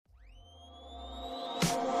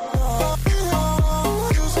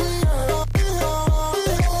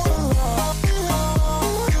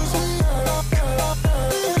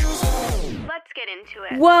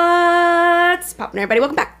What's poppin', everybody?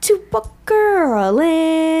 Welcome back to Book Girl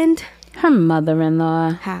and her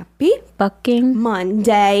mother-in-law. Happy fucking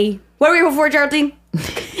Monday. What are we here for, Geraldine?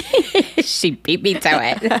 She beat me to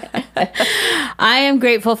it. I am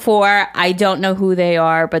grateful for, I don't know who they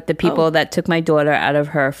are, but the people that took my daughter out of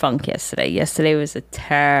her funk yesterday. Yesterday was a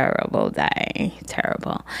terrible day.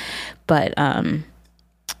 Terrible. But,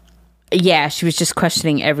 yeah, she was just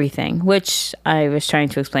questioning everything, which I was trying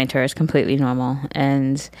to explain to her is completely normal.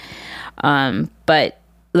 And, but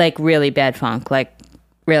like really bad funk, like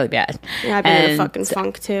really bad. Yeah, I've been in a fucking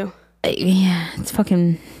funk too. Yeah, it's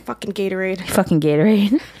fucking Gatorade. Fucking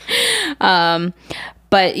Gatorade.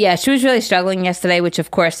 But yeah, she was really struggling yesterday, which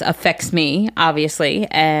of course affects me, obviously.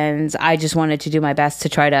 And I just wanted to do my best to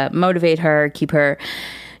try to motivate her, keep her,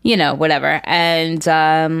 you know, whatever. And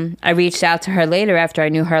I reached out to her later after I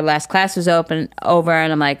knew her last class was over,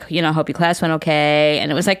 and I'm like, you know, hope your class went okay.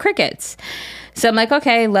 And it was like crickets. So I'm like,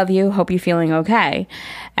 okay, love you, hope you're feeling okay.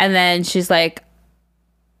 And then she's like,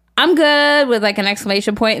 I'm good, with like an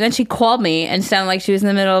exclamation point. And then she called me and sounded like she was in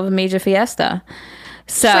the middle of a major fiesta.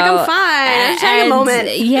 So she's like, I'm fine. I'm just having a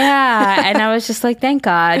moment. Yeah. And I was just like, thank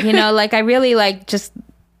God. You know, like I really like just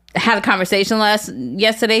had a conversation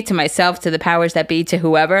yesterday to myself, to the powers that be, to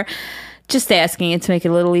whoever, just asking it to make it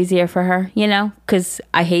a little easier for her, you know, because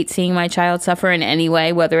I hate seeing my child suffer in any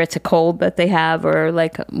way, whether it's a cold that they have or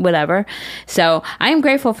like whatever. So I am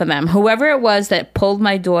grateful for them. Whoever it was that pulled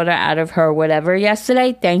my daughter out of her whatever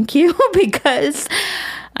yesterday, thank you, because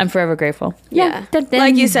I'm forever grateful. Yeah.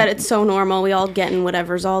 Like you said, it's so normal. We all get in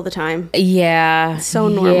whatever's all the time. Yeah. It's so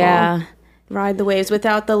normal. Yeah. Ride the waves.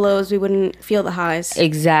 Without the lows, we wouldn't feel the highs.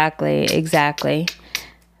 Exactly.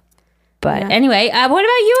 But anyway, what about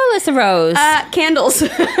you, Alyssa Rose? Candles.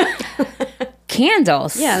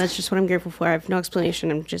 Candles? Yeah, that's just what I'm grateful for. I have no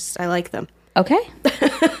explanation. I like them. Okay.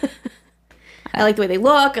 I like the way they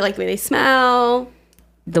look. I like the way they smell.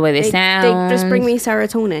 The way they sound. They just bring me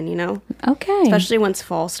serotonin, you know? Okay. Especially once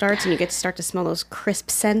fall starts and you get to start to smell those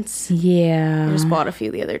crisp scents. Yeah. I just bought a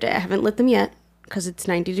few the other day. I haven't lit them yet because it's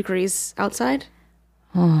 90 degrees outside.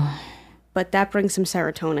 Oh. But that brings some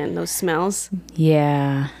serotonin, those smells.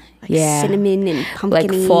 Yeah. Like cinnamon and pumpkin.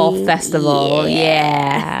 Like fall festival.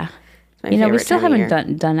 Yeah. You know, we still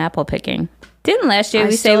haven't done apple picking. Didn't last year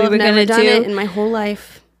we say we were going to do it in my whole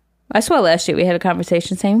life? I swear last year we had a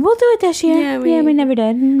conversation saying, we'll do it this year. Yeah, we never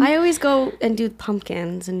did. I always go and do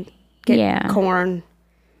pumpkins and get corn.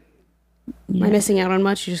 Am I missing out on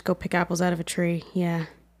much? You just go pick apples out of a tree. Yeah.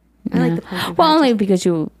 I like the pumpkin. Well, only because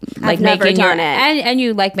you like making your and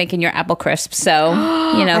you like making your apple crisps. So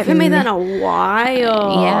you know, I haven't made that in a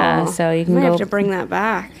while. Yeah, so you can have to bring that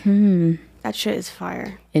back. That shit is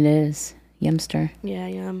fire. It is yumster. Yeah,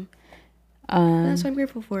 yum. That's what I'm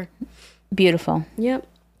grateful for. Beautiful. Yep.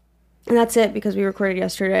 And that's it because we recorded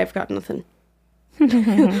yesterday. I've got nothing.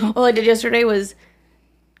 All I did yesterday was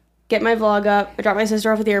get my vlog up. I dropped my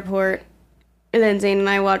sister off at the airport. And then Zane and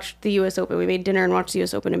I watched the U.S. Open. We made dinner and watched the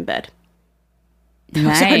U.S. Open in bed.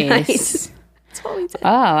 Nice. That's all we did. Oh,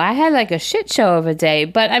 I had like a shit show of a day.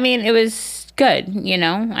 But, I mean, it was good, you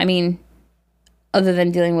know? I mean, other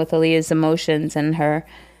than dealing with Aaliyah's emotions and her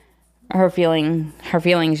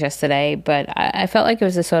feelings yesterday. But I felt like it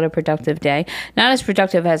was a sort of productive day. Not as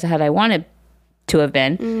productive as I wanted to have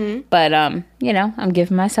been. Mm-hmm. But, you know, I'm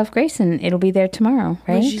giving myself grace and it'll be there tomorrow,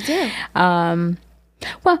 right? What did you do?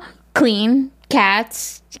 Well, clean.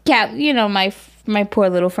 Cat, you know, my poor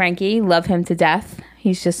little Frankie, love him to death.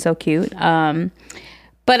 He's just so cute. But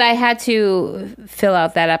I had to fill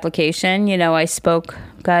out that application. You know, I spoke,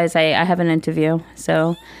 guys, I have an interview.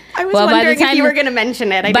 So I was wondering if you were going to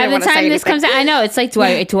mention it. By the time this comes out, I know it's like, do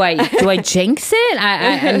I jinx it?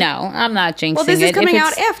 No, I'm not jinxing it. Well, this is coming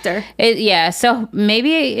out after. So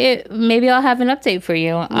maybe I'll have an update for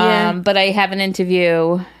you. Yeah. But I have an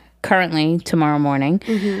interview currently tomorrow morning.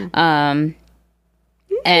 Mm-hmm.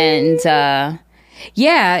 And it's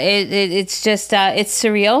just it's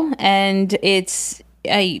surreal, and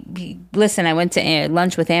I went to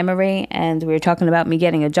lunch with Anne-Marie, and we were talking about me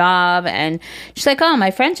getting a job, and she's like, oh,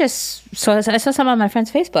 my friend I saw something on my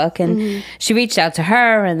friend's Facebook, and she reached out to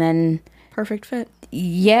her, and then perfect fit.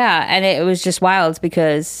 Yeah, and it was just wild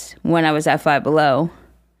because when I was at Five Below,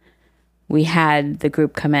 we had the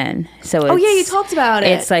group come in. So you talked about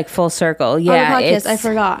it. It's like full circle. Yeah, on the podcast, I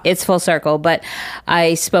forgot. It's full circle. But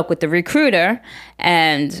I spoke with the recruiter,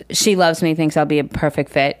 and she loves me, thinks I'll be a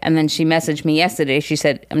perfect fit. And then she messaged me yesterday. She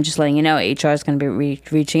said, "I'm just letting you know, HR is going to be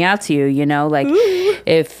reaching out to you. You know, like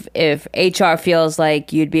if HR feels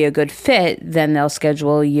like you'd be a good fit, then they'll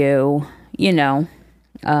schedule you. You know,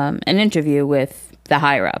 an interview with the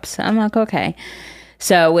higher ups." I'm like, okay.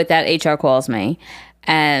 So with that, HR calls me.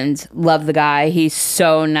 and love the guy. He's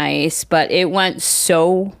so nice, but it went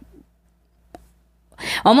so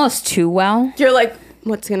almost too well. You're like,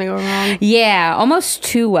 what's gonna go wrong? Yeah, almost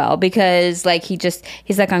too well, because like he's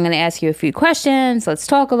like, I'm gonna ask you a few questions, let's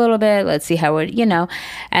talk a little bit, let's see how it,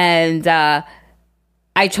 and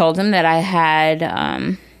I told him that I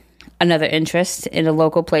had another interest in a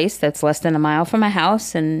local place that's less than a mile from my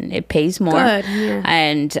house, and it pays more. Good, yeah.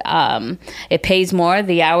 And it pays more.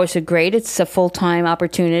 The hours are great. It's a full-time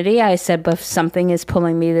opportunity. I said, but something is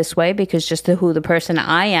pulling me this way, because just who the person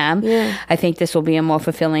I am, I think this will be a more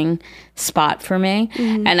fulfilling spot for me.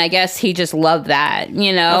 And I guess he just loved that, Of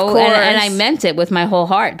course. and I meant it with my whole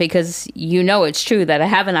heart, because it's true that I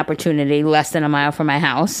have an opportunity less than a mile from my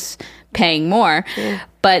house, paying more,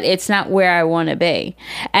 but it's not where I want to be.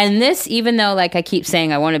 And this, even though like I keep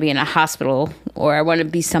saying I want to be in a hospital, or I want to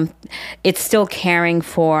be it's still caring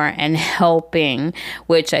for and helping,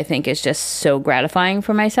 which I think is just so gratifying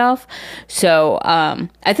for myself. So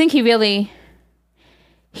I think he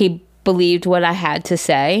believed what I had to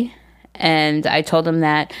say. And I told him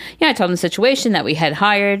that, I told him the situation, that we had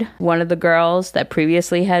hired one of the girls that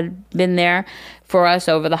previously had been there for us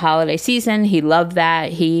over the holiday season. He loved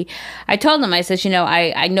that. I told him, I said,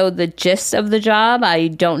 I know the gist of the job. I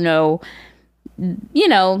don't know,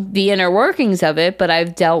 the inner workings of it, but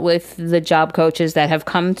I've dealt with the job coaches that have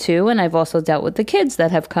come to, and I've also dealt with the kids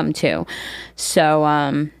that have come to.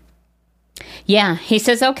 So, he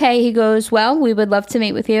says, okay. He goes, well, we would love to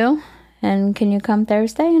meet with you. And can you come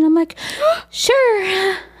Thursday? And I'm like,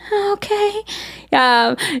 sure. Okay.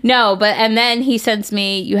 No, but, and then he sends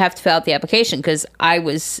me, you have to fill out the application, because I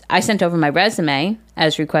sent over my resume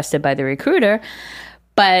as requested by the recruiter,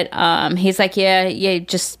 but he's like, yeah,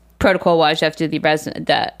 just protocol wise, you have to do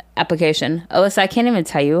the application. Alyssa, I can't even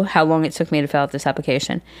tell you how long it took me to fill out this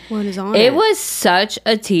application. What is on it? It was such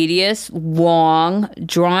a tedious, long,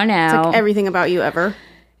 drawn out. It's like everything about you ever.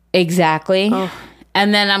 Exactly. Oh.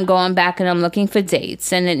 And then I'm going back and I'm looking for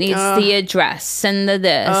dates, and it needs the address and the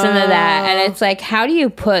this and the that. And it's like, how do you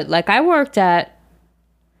put, like, I worked at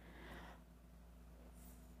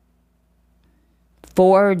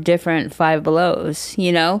 4 different Five Belows,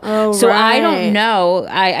 Oh, so right. I don't know.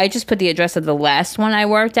 I just put the address of the last one I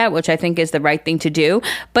worked at, which I think is the right thing to do.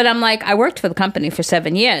 But I'm like, I worked for the company for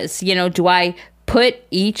 7 years. Do I put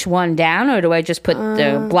each one down, or do I just put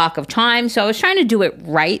the block of time? So I was trying to do it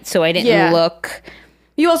right, so I didn't look.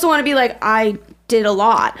 You also want to be like, I did a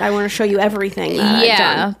lot. I want to show you everything. I've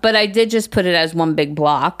done. But I did just put it as one big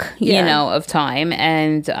block, of time,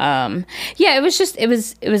 and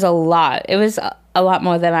it was a lot. It was a lot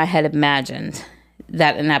more than I had imagined.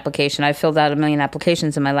 That an application. I filled out 1 million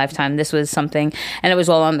applications in my lifetime. This was something, and it was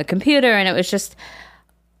all on the computer, and it was just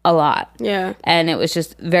a lot. Yeah. And it was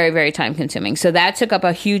just very, very time consuming. So that took up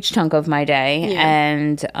a huge chunk of my day. Yeah.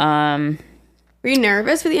 And were you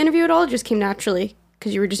nervous for the interview at all? It just came naturally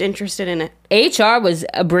because you were just interested in it. HR was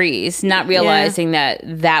a breeze, not realizing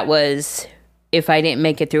that was, if I didn't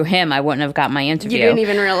make it through him, I wouldn't have got my interview. You didn't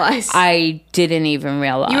even realize. I didn't even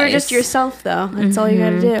realize. You were just yourself, though. That's all you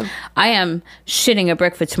got to do. I am shitting a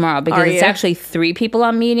brick for tomorrow, because it's actually 3 people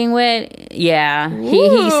I'm meeting with. Yeah.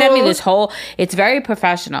 He sent me this whole, it's very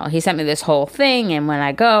professional. He sent me this whole thing, and when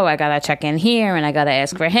I go, I got to check in here, and I got to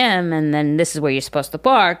ask for him, and then this is where you're supposed to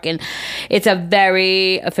park. And it's a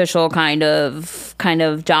very official kind of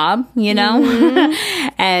job,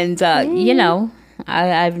 And,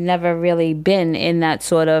 I've never really been in that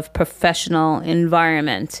sort of professional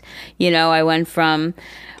environment. I went from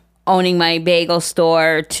owning my bagel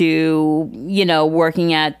store to,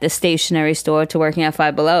 working at the stationery store to working at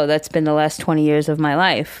Five Below. That's been the last 20 years of my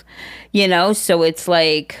life, so it's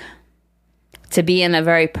like to be in a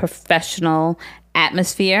very professional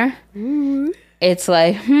atmosphere. It's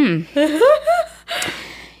like,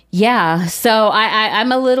 Yeah, so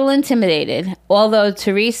I'm a little intimidated. Although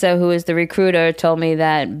Teresa, who is the recruiter, told me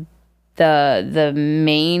that the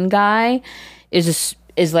main guy is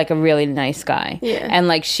like a really nice guy. Yeah. And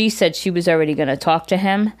like she said, she was already going to talk to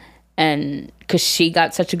him, and because she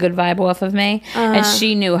got such a good vibe off of me, and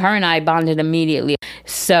she knew, her and I bonded immediately.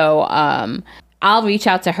 So I'll reach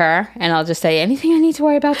out to her and I'll just say, anything I need to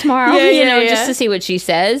worry about tomorrow, just to see what she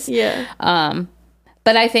says. Yeah.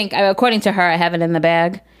 But I think, according to her, I have it in the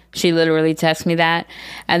bag. She literally texted me that.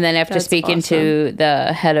 And then after speaking to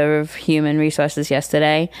the head of human resources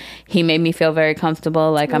yesterday, he made me feel very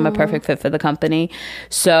comfortable, like I'm a perfect fit for the company.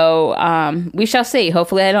 So we shall see.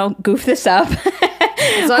 Hopefully I don't goof this up.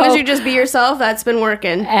 As long as you just be yourself, that's been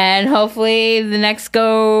working. And hopefully the next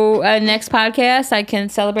podcast, I can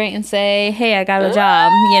celebrate and say, hey, I got a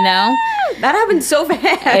job, you know? That happened so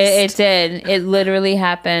fast. It did. It literally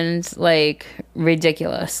happened like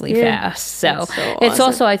ridiculously fast. So it's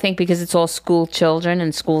also, I think, because it's all school children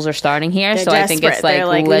and schools are starting here. They're so desperate. I think it's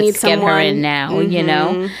like let's get her in now, you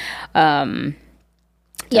know?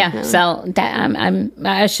 Yeah, so that,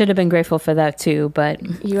 I should have been grateful for that too, but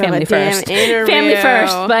family first. Family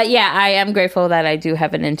first. But yeah, I am grateful that I do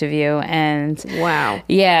have an interview, and wow,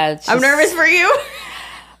 yeah, I'm nervous for you.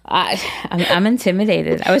 I'm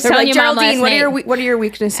intimidated. I was telling your mom last night. What are your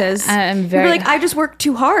weaknesses? I'm very like, I just work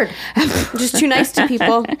too hard. I'm just too nice to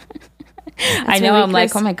people. I know. I'm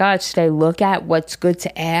like, oh my God, should I look at what's good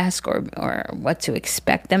to ask or what to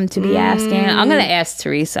expect them to be asking? I'm going to ask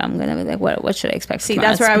Teresa. I'm going to be like, what should I expect? See,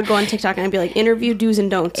 that's where I would go on TikTok and I'd be like, interview do's and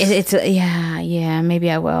don'ts. Yeah, maybe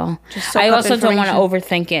I will. I also don't want to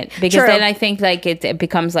overthink it, because then I think like it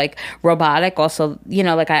becomes like robotic. Also, you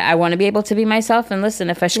know, like I want to be able to be myself, and listen,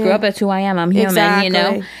 if I screw up, that's who I am. I'm human, you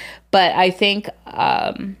know. But I think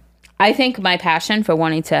my passion for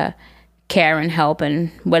wanting to care and help and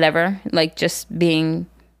whatever, like just being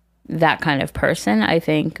that kind of person, I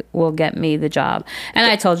think will get me the job. And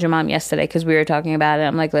I told your mom yesterday, because we were talking about it,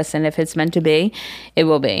 I'm like, listen, if it's meant to be, it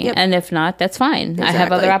will be. Yep. And if not, that's fine. Exactly. I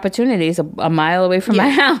have other opportunities a mile away from my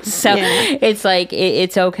house. So it's like,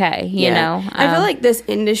 it's okay, you know? I feel like this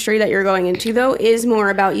industry that you're going into, though, is more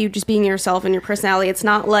about you just being yourself and your personality. It's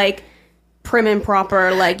not like prim and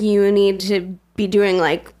proper, like you need to be doing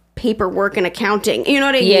like paperwork and accounting, you know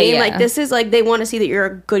what I mean? Like, this is like, they want to see that you're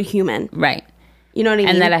a good human, right? You know what I mean?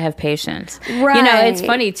 And that I have patience, right? You know, it's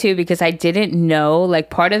funny too, because I didn't know,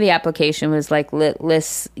 like, part of the application was like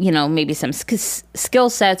lists, you know, maybe some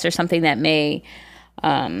skill sets or something that may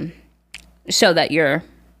show that you're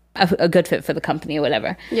a good fit for the company or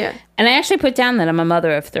whatever. Yeah. And I actually put down that I'm a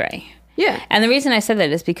mother of 3. Yeah. And the reason I said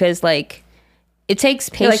that is because, like, it takes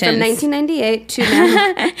patience. Like, from 1998 to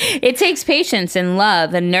now. It takes patience and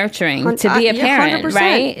love and nurturing to be a parent, 100%.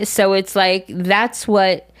 Right? So it's like, that's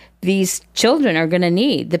what these children are going to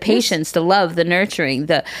need. The patience, the love, the nurturing,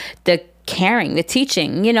 the caring, the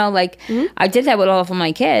teaching. You know, like, I did that with all of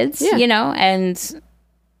my kids, you know, and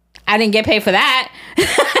I didn't get paid for that.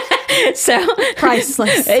 So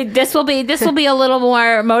priceless. This will be a little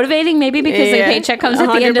more motivating, maybe, because the paycheck comes at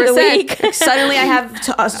the end of the week. Suddenly, I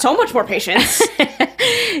have so much more patience.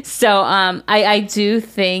 So I do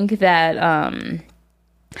think that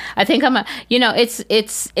I think I'm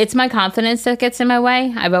it's my confidence that gets in my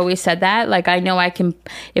way. I've always said that. Like, I know I can,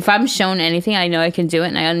 if I'm shown anything, I know I can do it,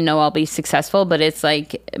 and I know I'll be successful. But it's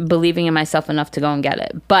like believing in myself enough to go and get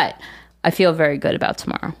it. But I feel very good about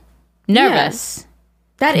tomorrow. Nervous. Yeah.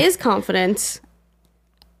 That is confidence.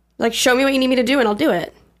 Like, show me what you need me to do and I'll do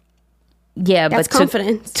it. Yeah, that's but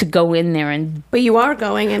confidence. To go in there and... But you are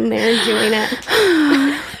going in there and doing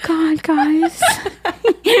it. God, guys.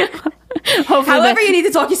 However you need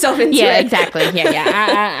to talk yourself into it. Yeah, exactly.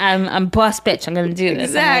 Yeah. I'm boss bitch. I'm going to do this.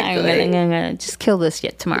 Exactly. I'm going to just kill this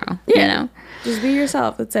shit tomorrow. Yeah. You know? Just be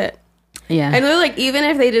yourself. That's it. Yeah. And they're like, even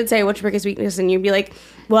if they did say, what's your biggest weakness? And you'd be like,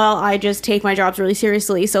 well, I just take my jobs really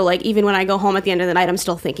seriously. So, like, even when I go home at the end of the night, I'm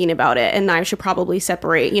still thinking about it. And I should probably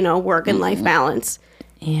separate, you know, work and life balance.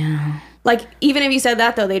 Yeah. Like, even if you said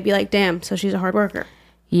that, though, they'd be like, damn, so she's a hard worker.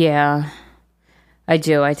 Yeah. I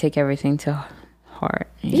do. I take everything to heart.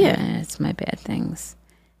 Yeah. It's my bad things.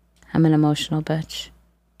 I'm an emotional bitch.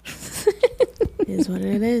 It is what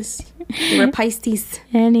it is. We're Pisces.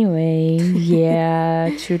 Anyway, yeah,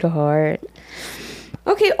 true to heart.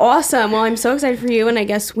 Okay, awesome. Well, I'm so excited for you, and I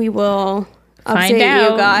guess we will find update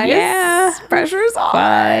out. You guys. Yeah. Pressure's on.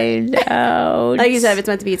 Find out. Like you said, if it's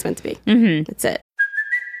meant to be, it's meant to be. Mm-hmm. That's it.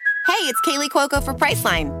 Hey, it's Kaylee Cuoco for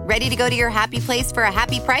Priceline. Ready to go to your happy place for a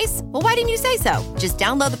happy price? Well, why didn't you say so? Just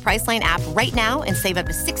download the Priceline app right now and save up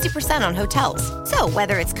to 60% on hotels. So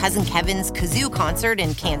whether it's Cousin Kevin's Kazoo Concert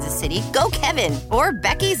in Kansas City, go Kevin, or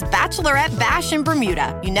Becky's Bachelorette Bash in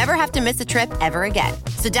Bermuda, you never have to miss a trip ever again.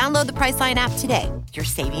 So download the Priceline app today. Your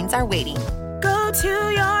savings are waiting. Go to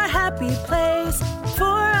your happy place for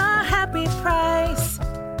a happy price.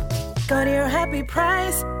 Go to your happy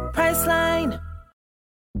price, Priceline.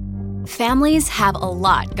 Families have a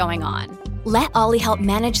lot going on. Let Ollie help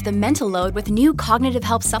manage the mental load with new cognitive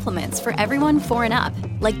help supplements for everyone 4 and up,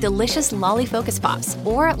 like delicious Lolly Focus Pops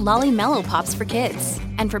or Lolly Mellow Pops for kids.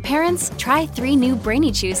 And for parents, try 3 new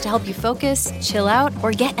Brainy Chews to help you focus, chill out,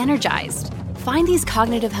 or get energized. Find these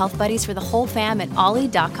cognitive health buddies for the whole fam at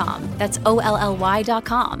ollie.com. That's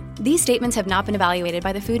OLLY.com. These statements have not been evaluated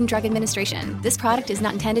by the Food and Drug Administration. This product is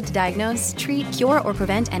not intended to diagnose, treat, cure, or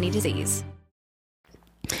prevent any disease.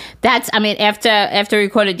 That's, I mean, after we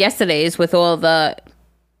recorded yesterday's with all the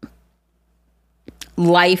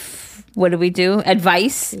life, what do we do?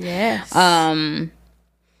 Advice. Yes. I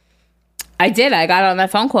got on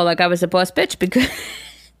that phone call like I was a boss bitch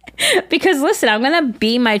because listen, I'm going to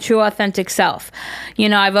be my true authentic self. You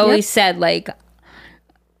know, I've always said like,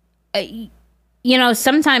 you know,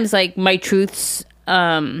 sometimes like my truths,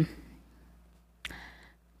 my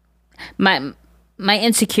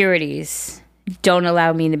insecurities don't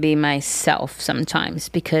allow me to be myself sometimes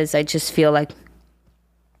because I just feel like,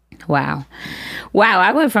 wow,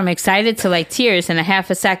 I went from excited to like tears in a half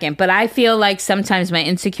a second. But I feel like sometimes my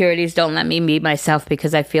insecurities don't let me be myself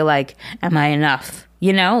because I feel like, am I enough?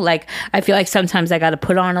 You know, like I feel like sometimes I got to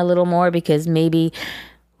put on a little more because maybe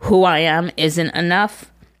who I am isn't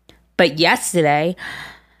enough. But yesterday,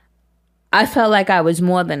 I felt like I was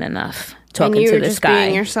more than enough talking to this guy.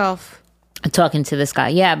 Being yourself. Talking to this guy,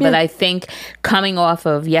 yeah. But I think coming off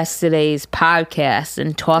of yesterday's podcast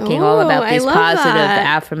and talking all about these positive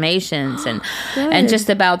affirmations and just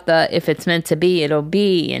about the if it's meant to be, it'll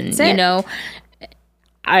be. And, you know,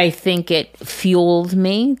 I think it fueled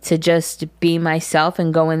me to just be myself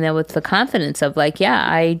and go in there with the confidence of like, yeah,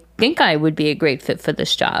 I think I would be a great fit for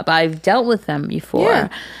this job. I've dealt with them before. Yeah.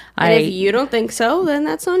 And if you don't think so, then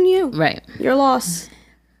that's on you. Right. Your loss.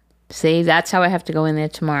 See, that's how I have to go in there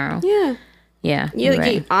tomorrow. Yeah. Yeah.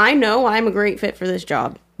 Right. I know I'm a great fit for this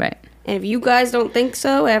job. Right. And if you guys don't think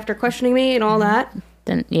so after questioning me and all that,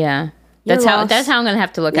 then yeah. That's how I'm going to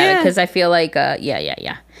have to look at it because I feel like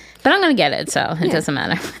yeah. But I'm going to get it, so it doesn't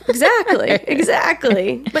matter.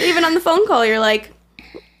 Exactly. But even on the phone call, you're like,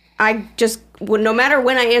 I just, no matter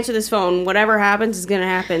when I answer this phone, whatever happens is going to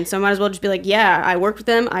happen. So I might as well just be like, yeah, I worked with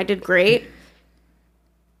them. I did great.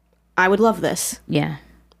 I would love this. Yeah.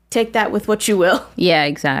 Take that with what you will. Yeah,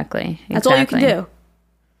 exactly. That's all you can do.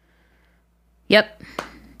 Yep.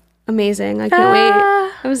 Amazing. I can't wait.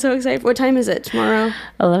 I'm so excited. What time is it tomorrow?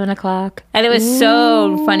 11 o'clock. And it was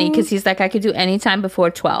so funny because he's like, I could do any time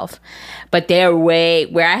before 12. But they're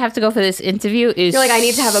where I have to go for this interview is you're like, I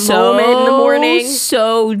need to have a moment in the morning.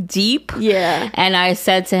 So deep. Yeah. And I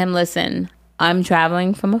said to him, listen, I'm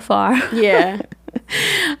traveling from afar. Yeah.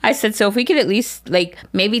 I said, so if we could at least like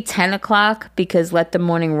maybe 10 o'clock because let the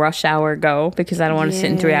morning rush hour go because I don't want to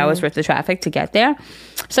sit in 3 hours worth of traffic to get there.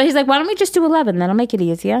 So he's like, why don't we just do 11? That'll make it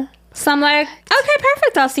easier. So I'm like, okay,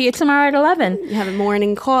 perfect. I'll see you tomorrow at 11. You have a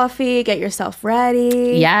morning coffee, get yourself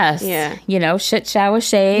ready. Yes. Yeah. You know, shit, shower,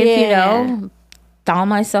 shave, you know, doll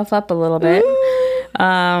myself up a little bit.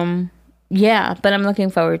 Yeah, but I'm looking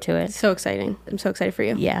forward to it. So exciting. I'm so excited for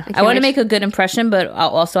you. Yeah. I want to make a good impression, but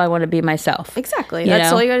also I want to be myself. Exactly.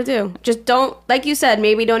 That's all you got to do. Just don't, like you said,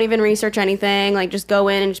 maybe don't even research anything. Like just go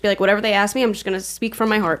in and just be like, whatever they ask me, I'm just going to speak from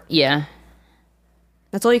my heart. Yeah.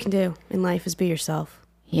 That's all you can do in life is be yourself.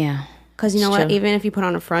 Yeah. Because you know what? Even if you put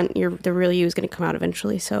on a front, the real you is going to come out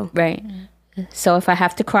eventually. So right. So if I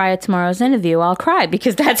have to cry at tomorrow's interview, I'll cry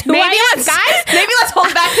because that's who I am, guys. Maybe let's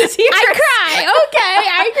hold back the tears. I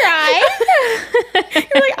cry.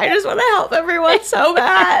 You're like, I just want to help everyone so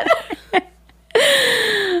bad.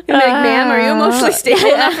 You're like, ma'am, are you emotionally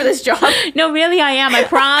stable enough for this job? No, really, I am. I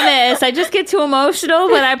promise. I just get too emotional,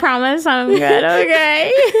 but I promise I'm good.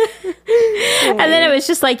 Okay. And then it was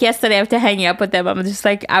just like yesterday after hanging up with them, I'm just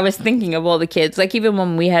like, I was thinking of all the kids. Like even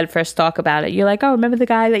when we had first talk about it, you're like, oh, remember the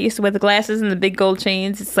guy that used to wear the glasses and the big gold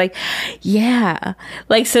chains? It's like, yeah.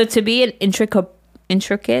 Like, so to be an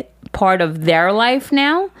intricate part of their life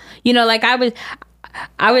now, you know, like I was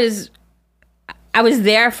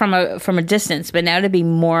there from a distance, but now to be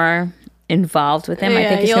more involved with them, I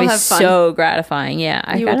think it's going to be so gratifying. Yeah,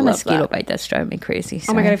 I got a mosquito bite that's driving me crazy.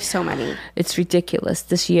 Sorry. Oh my God, I have so many. It's ridiculous.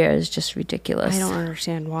 This year is just ridiculous. I don't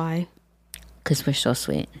understand why. Because we're so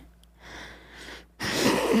sweet.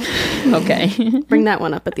 Okay. Bring that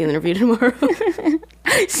one up at the interview tomorrow.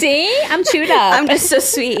 See? I'm chewed up. I'm just so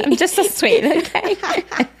sweet. I'm just so sweet, okay?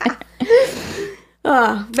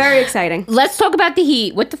 Oh, very exciting. Let's talk about the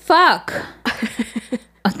heat. What the fuck?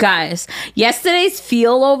 Guys, yesterday's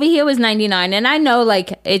feel over here was 99, and I know,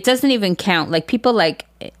 like, it doesn't even count. Like, people, like,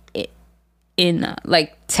 in,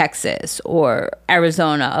 like, Texas or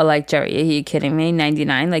Arizona are like, Jerry, are you kidding me?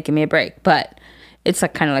 99? Like, give me a break. But it's,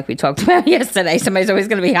 like, kind of like we talked about yesterday. Somebody's always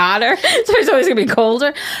going to be hotter. Somebody's always going to be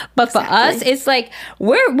colder. But for us, it's like,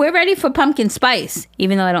 we're ready for pumpkin spice,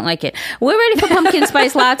 even though I don't like it. We're ready for pumpkin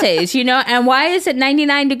spice lattes, you know? And why is it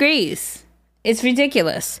 99 degrees? It's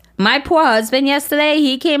ridiculous. My poor husband yesterday,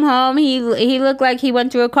 he came home. He looked like he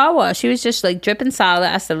went through a car wash. He was just like dripping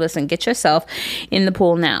solid. I said, listen, get yourself in the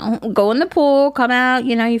pool now. Go in the pool, come out,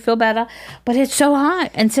 you know, you feel better. But it's so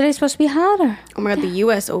hot. And today's supposed to be hotter. Oh my God, the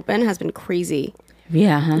U.S. Open has been crazy.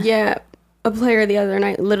 Yeah. Huh? Yeah. A player the other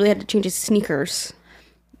night literally had to change his sneakers.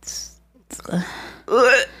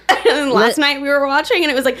 And last night we were watching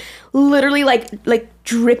and it was like literally like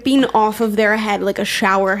dripping off of their head like a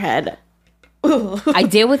shower head. I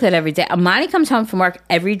deal with it every day. Amani comes home from work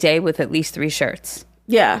every day with at least 3 shirts.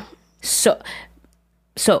 Yeah.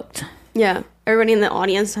 Soaked. Yeah. Everybody in the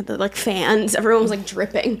audience had the like fans. Everyone was like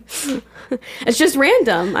dripping. It's just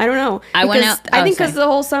random. I don't know. I went out. I think because the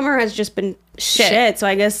whole summer has just been shit. So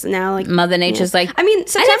I guess now like Mother Nature's like. I mean,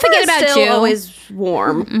 September forget is about still you. always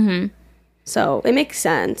warm. Mm-hmm. So it makes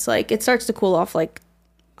sense. Like it starts to cool off like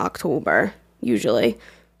October usually.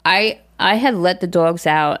 I had let the dogs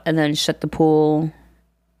out and then shut the pool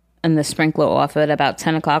and the sprinkler off at about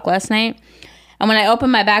 10 o'clock last night. And when I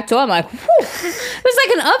opened my back door, I'm like, whew, it was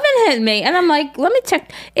like an oven hit me. And I'm like, let me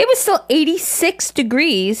check. It was still 86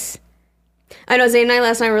 degrees. I know Zane and I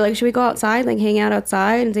last night were like, should we go outside, like hang out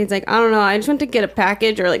outside? And Zane's like, I don't know. I just went to get a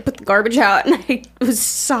package or like put the garbage out. And it was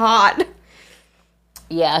so hot.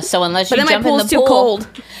 Yeah, so unless you But then jump my in pool's the too pool. cold.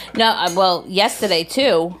 No, well, yesterday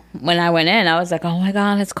too, when I went in, I was like, oh my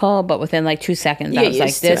God, it's cold. But within like 2 seconds, I was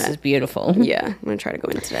like, this is beautiful. Yeah, I'm going to try to go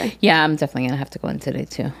in today. Yeah, I'm definitely going to have to go in today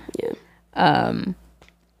too. Yeah. And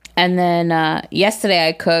then yesterday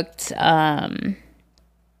I cooked, I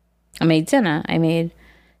made dinner. I made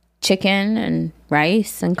chicken and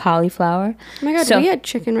rice and cauliflower. Oh my God, we had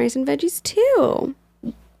chicken, rice, and veggies too.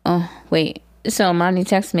 Oh, wait. So Monty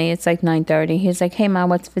texts me. It's like 9:30. He's like, hey,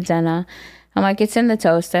 Mom, what's for dinner? I'm like, it's in the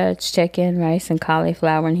toaster. It's chicken, rice, and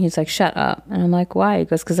cauliflower. And he's like, shut up. And I'm like, why? He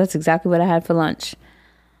goes, because that's exactly what I had for lunch.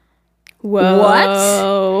 Whoa.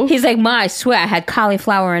 What? He's like, Ma, I swear I had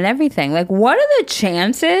cauliflower and everything. Like, what are the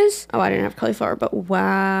chances? Oh, I didn't have cauliflower, but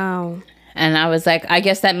wow. And I was like, I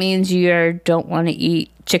guess that means you don't want to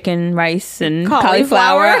eat chicken, rice, and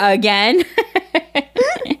cauliflower again.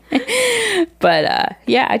 But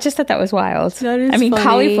yeah, I just thought that was wild. That is funny.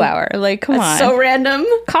 Cauliflower. Like, come on. So random.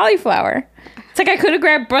 Cauliflower. It's like I could have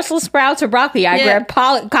grabbed Brussels sprouts or broccoli. I grabbed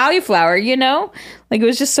cauliflower, you know? Like, it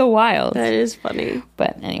was just so wild. That is funny.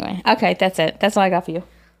 But anyway. Okay, that's it. That's all I got for you.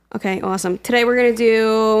 Okay, awesome. Today we're going to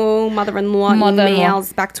do mother-in-law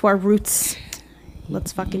emails, back to our roots.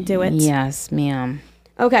 Let's fucking do it. Yes, ma'am.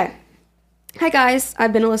 Okay. Hi guys,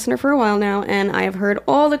 I've been a listener for a while now and I have heard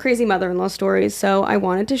all the crazy mother-in-law stories, so I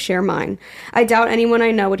wanted to share mine. I doubt anyone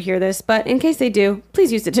I know would hear this, but in case they do,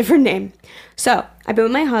 please use a different name. So, I've been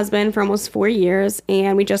with my husband for almost 4 years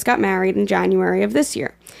and we just got married in January of this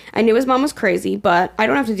year. I knew his mom was crazy, but I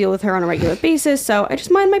don't have to deal with her on a regular basis, so I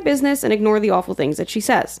just mind my business and ignore the awful things that she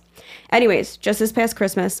says. Anyways, just this past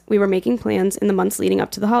Christmas, we were making plans in the months leading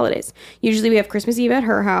up to the holidays. Usually we have Christmas Eve at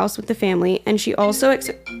her house with the family, and she also...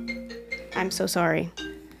 I'm so sorry.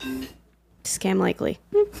 Scam likely.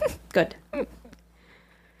 Good.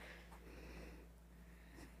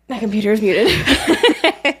 My computer is muted.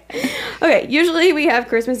 Okay, usually we have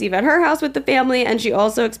Christmas Eve at her house with the family, and she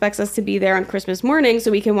also expects us to be there on Christmas morning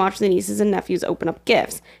so we can watch the nieces and nephews open up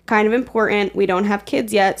gifts. Kind of important. We don't have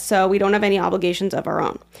kids yet, so we don't have any obligations of our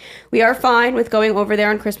own. We are fine with going over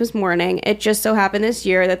there on Christmas morning. It just so happened this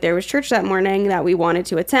year that there was church that morning that we wanted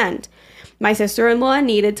to attend. My sister-in-law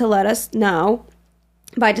needed to let us know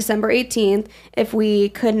by December 18th if we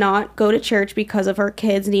could not go to church because of her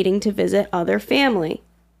kids needing to visit other family.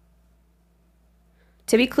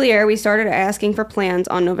 To be clear, we started asking for plans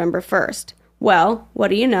on November 1st. Well, what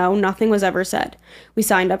do you know? Nothing was ever said. We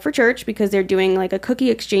signed up for church because they're doing like a cookie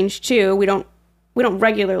exchange too. We don't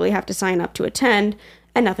regularly have to sign up to attend,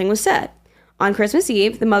 and nothing was said. On Christmas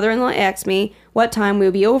Eve, the mother-in-law asked me what time we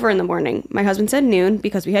would be over in the morning. My husband said noon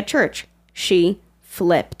because we had church. She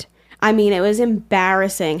flipped. I mean, it was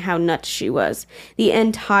embarrassing how nuts she was. The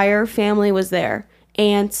entire family was there.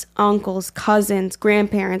 Aunts, uncles, cousins,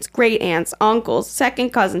 grandparents, great aunts, uncles,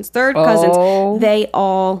 second cousins, third cousins. They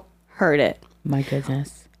all heard it. My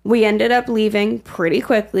goodness. We ended up leaving pretty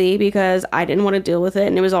quickly because I didn't want to deal with it,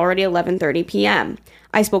 and it was already 11:30 p.m.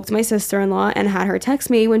 I spoke to my sister-in-law and had her text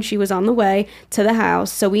me when she was on the way to the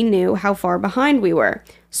house so we knew how far behind we were.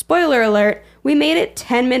 Spoiler alert, we made it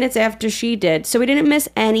 10 minutes after she did, so we didn't miss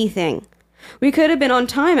anything. We could have been on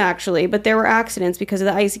time, actually, but there were accidents because of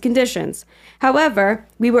the icy conditions. However,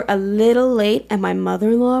 we were a little late, and my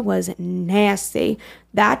mother-in-law was nasty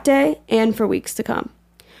that day and for weeks to come.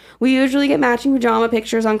 We usually get matching pajama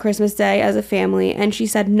pictures on Christmas Day as a family, and she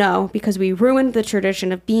said no because we ruined the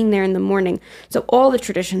tradition of being there in the morning, so all the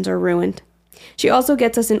traditions are ruined. She also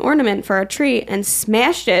gets us an ornament for our tree and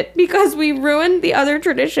smashed it because we ruined the other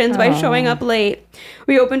traditions by showing up late.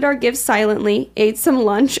 We opened our gifts silently, ate some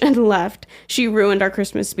lunch, and left. She ruined our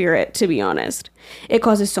Christmas spirit, to be honest. It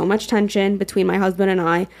causes so much tension between my husband and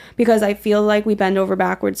I because I feel like we bend over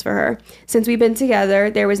backwards for her. Since we've been together,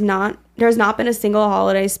 there's not been a single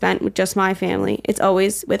holiday spent with just my family. It's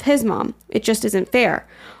always with his mom. It just isn't fair.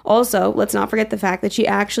 Also, let's not forget the fact that she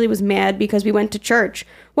actually was mad because we went to church.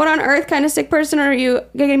 What on earth kind of sick person are you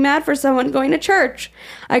getting mad for someone going to church?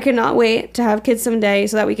 I cannot wait to have kids someday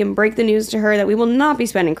so that we can break the news to her that we will not be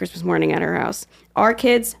spending Christmas morning at her house. Our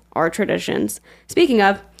kids, our traditions. Speaking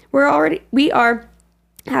of, we are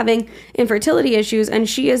having infertility issues, and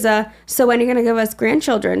she is a so when are you going to give us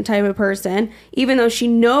grandchildren type of person, even though she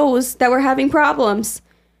knows that we're having problems.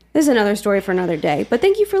 This is another story for another day, but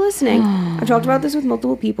thank you for listening. I've talked about this with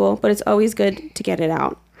multiple people, but it's always good to get it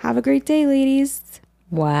out. Have a great day, ladies.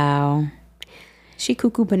 Wow. She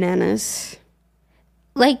cuckoo bananas.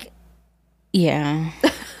 Like, yeah.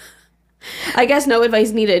 I guess no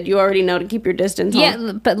advice needed. You already know to keep your distance.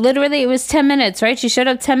 Yeah, but literally it was 10 minutes, right? She showed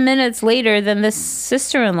up 10 minutes later than this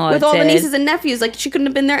sister-in-law with all the nieces and nephews. Like, she couldn't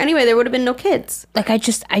have been there anyway. There would have been no kids. Like, I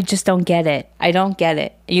just don't get it. I don't get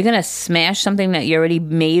it. You're going to smash something that you already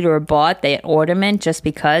made or bought, that ornament, just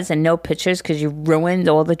because, and no pictures because you ruined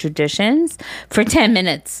all the traditions for 10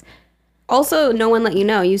 minutes. Also, no one let you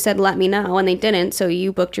know. You said, let me know, and they didn't, so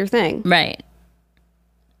you booked your thing. Right.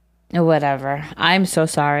 Whatever. I'm so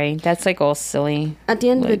sorry. That's like all silly. At the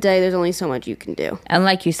end of the day, there's only so much you can do. And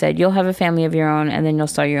like you said, you'll have a family of your own, and then you'll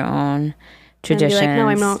start your own traditions. And be like, no,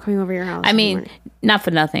 I'm not coming over your house. I mean, not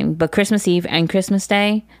for nothing, but Christmas Eve and Christmas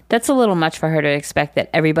Day, that's a little much for her to expect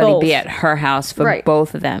that everybody be at her house for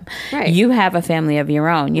both of them. Right. You have a family of your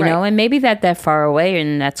own, you know, and maybe they're far away,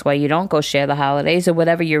 and that's why you don't go share the holidays or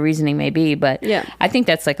whatever your reasoning may be. But I think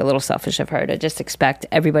that's like a little selfish of her to just expect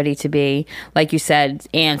everybody to be, like you said,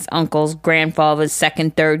 aunts, uncles, grandfathers,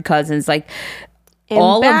 second, third cousins, like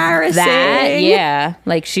all of that. Yeah.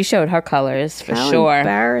 Like, she showed her colors for sure.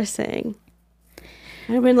 Embarrassing.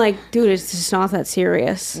 I've been like, dude, it's just not that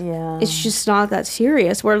serious. Yeah. It's just not that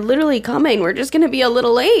serious. We're literally coming. We're just going to be a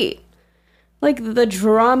little late. Like, the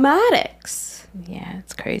dramatics. Yeah,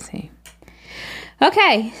 it's crazy.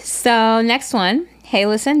 Okay, so next one. Hey,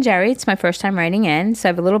 listen, Jerry, it's my first time writing in, so I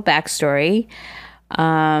have a little backstory.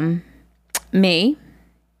 Me,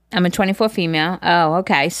 I'm a 24 female. Oh,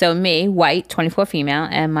 okay. So me, white, 24 female,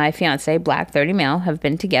 and my fiance, black, 30 male, have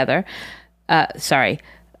been together.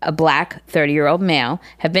 A black 30-year-old male,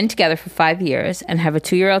 have been together for 5 years and have a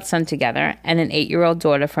 2-year-old son together and an 8-year-old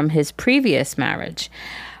daughter from his previous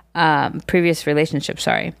relationship.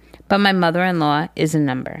 But my mother-in-law is a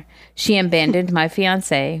number. She abandoned my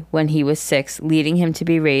fiancé when he was 6, leading him to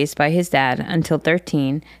be raised by his dad until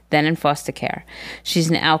 13, then in foster care. She's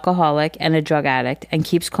an alcoholic and a drug addict and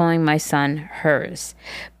keeps calling my son hers.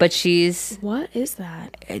 But she's... What is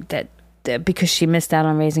that? Because she missed out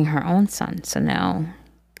on raising her own son, so now...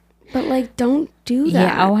 But, like, don't do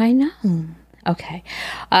that. Yeah, oh, I know. Okay.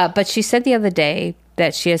 But she said the other day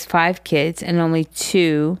that she has 5 kids and only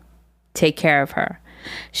 2 take care of her.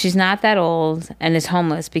 She's not that old and is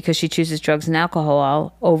homeless because she chooses drugs and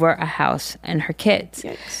alcohol over a house and her kids.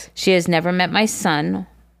 Yikes. She has never met my son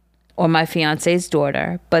or my fiance's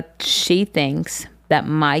daughter, but she thinks that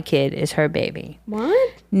my kid is her baby.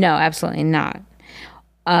 What? No, absolutely not.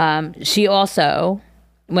 She also...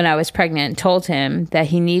 when I was pregnant, told him that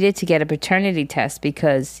he needed to get a paternity test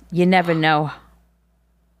because you never know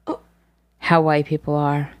how white people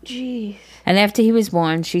are. Jeez. And after he was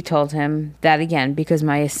born, she told him that again because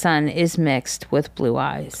my son is mixed with blue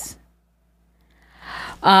eyes.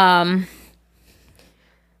 Hold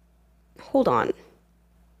on.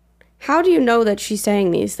 How do you know that she's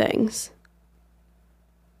saying these things?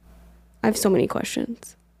 I have so many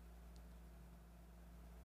questions.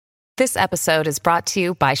 This episode is brought to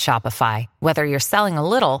you by Shopify. Whether you're selling a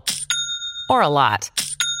little or a lot,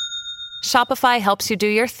 Shopify helps you do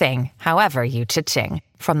your thing, however you cha-ching.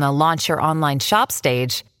 From the launch your online shop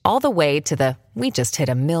stage, all the way to the we just hit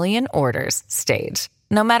 1 million orders stage.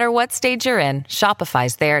 No matter what stage you're in,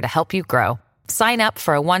 Shopify's there to help you grow. Sign up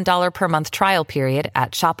for a $1 per month trial period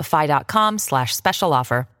at shopify.com/special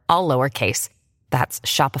offer, all lowercase. That's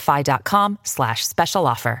shopify.com/special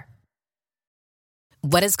offer.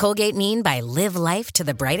 What does Colgate mean by live life to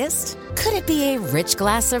the brightest? Could it be a rich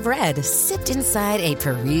glass of red sipped inside a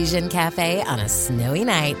Parisian cafe on a snowy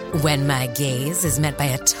night when my gaze is met by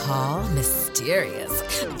a tall,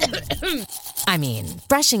 mysterious I mean,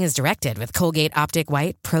 brushing is directed with Colgate Optic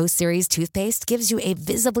White Pro Series toothpaste gives you a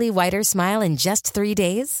visibly whiter smile in just 3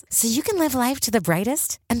 days. So you can live life to the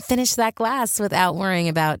brightest and finish that glass without worrying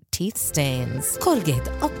about teeth stains. Colgate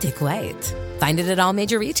Optic White. Find it at all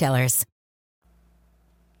major retailers.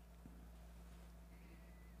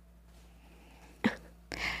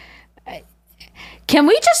 Can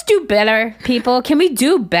we just do better, people? Can we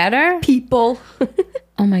do better? People.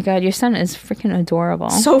 Oh my God, your son is freaking adorable.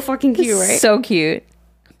 So fucking cute, right? So cute.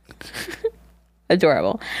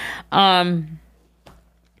 Adorable. I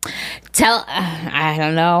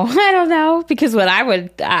don't know. Because what I would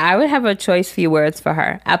have a choice few words for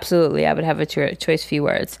her. Absolutely, I would have a choice few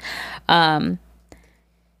words.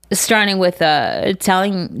 Starting with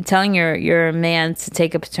telling your man to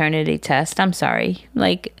take a paternity test. I'm sorry.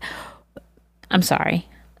 I'm sorry.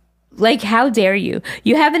 How dare you?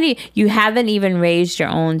 You haven't even raised your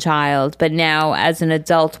own child, but now as an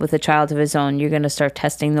adult with a child of his own, you're going to start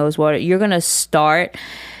testing those waters. You're going to start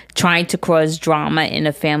trying to cause drama in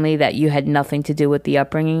a family that you had nothing to do with the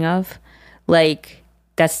upbringing of. That's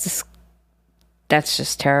just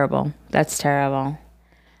terrible. That's terrible.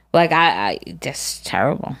 That's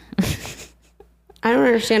terrible. I don't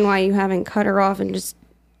understand why you haven't cut her off and just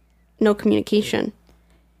no communication.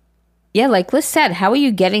 Yeah, like Liz said, how are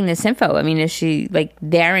you getting this info? I mean, is she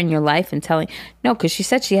there in your life and telling? No, because she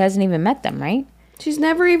said she hasn't even met them, right? She's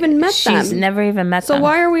never even met them. She's never even met them. So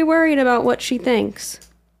why are we worried about what she thinks?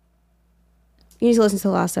 You need to listen to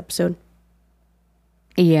the last episode.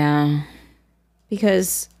 Yeah.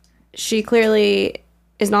 Because she clearly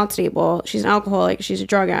is not stable. She's an alcoholic. She's a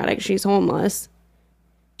drug addict. She's homeless.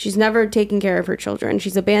 She's never taken care of her children.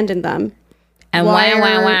 She's abandoned them. And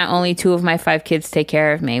why only 2 of my 5 kids take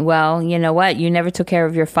care of me? Well, you know what? You never took care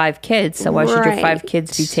of your 5 kids, so why should your 5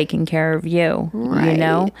 kids be taking care of you? Right. You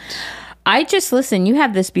know? Listen, you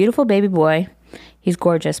have this beautiful baby boy. He's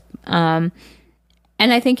gorgeous. And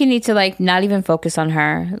I think you need to, not even focus on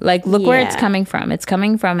her. Look where it's coming from. It's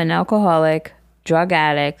coming from an alcoholic, drug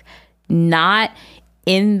addict, not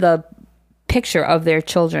in the picture of their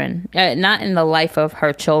children, not in the life of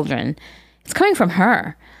her children. It's coming from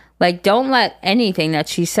her. Don't let anything that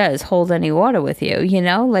she says hold any water with you, you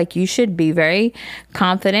know? You should be very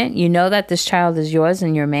confident. You know that this child is yours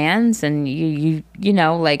and your man's, and you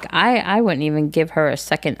know, I wouldn't even give her a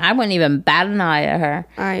second. I wouldn't even bat an eye at her.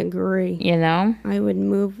 I agree. You know? I would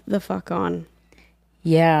move the fuck on.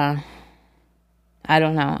 Yeah. I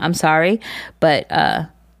don't know. I'm sorry, but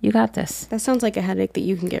you got this. That sounds like a headache that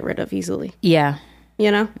you can get rid of easily. Yeah.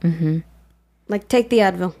 You know? Mm-hmm. Take the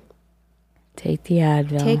Advil. Take the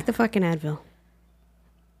Advil. Take the fucking Advil.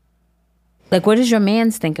 What does your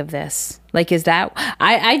man think of this? Is that...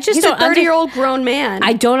 I just He's don't... He's a 30-year-old grown man.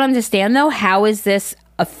 I don't understand, though. How is this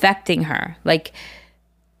affecting her? Is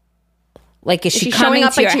she showing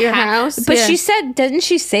up to your house? But she said... Didn't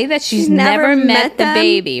she say that she's never met the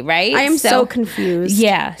baby, right? I am so confused.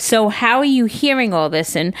 Yeah. So how are you hearing all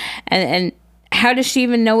this? And how does she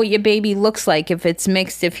even know what your baby looks like if it's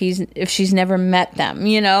mixed, if she's never met them?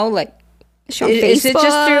 You know? Is it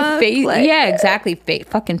just through Facebook? Yeah, exactly.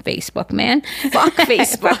 Fucking Facebook, man. Fuck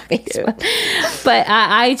Facebook. Fuck Facebook. But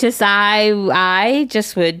I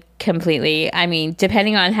just would completely. I mean,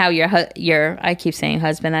 depending on how your I keep saying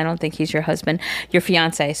husband. I don't think he's your husband. Your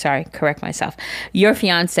fiance. Sorry, correct myself. Your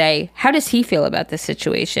fiance. How does he feel about this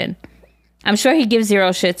situation? I'm sure he gives 0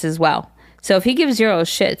 shits as well. So if he gives 0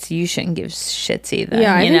 shits, you shouldn't give shits either.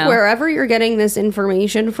 Yeah, I think wherever you're getting this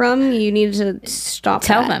information from, you need to stop.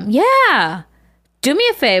 Tell them. Yeah. Do me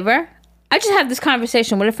a favor. I just had this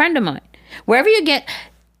conversation with a friend of mine. Wherever you get,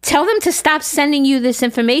 tell them to stop sending you this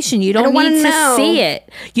information. You don't need to see it.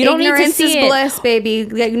 You don't need to see it. Ignorance is bliss, baby.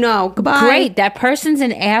 No, goodbye. Great. That person's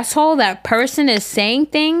an asshole. That person is saying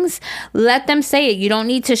things. Let them say it. You don't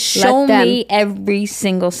need to show me every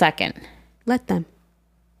single second. Let them.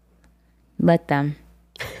 Let them.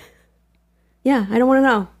 Yeah, I don't want to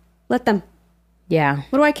know. Let them. Yeah.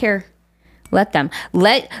 What do I care? Let them.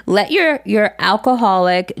 Let your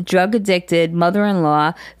alcoholic, drug addicted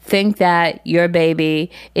mother-in-law think that your baby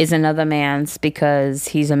is another man's because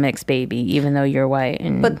he's a mixed baby, even though you're white.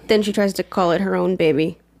 But then she tries to call it her own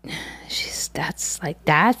baby. That's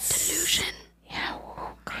delusion. Yeah.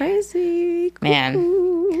 Crazy.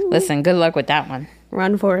 Man. Listen, good luck with that one.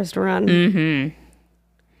 Run, Forrest, run. Mm-hmm.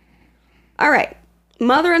 All right.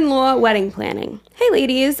 Mother-in-law wedding planning. Hey,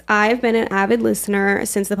 ladies. I've been an avid listener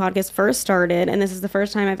since the podcast first started, and this is the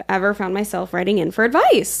first time I've ever found myself writing in for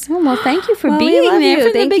advice. Oh, well, thank you for being there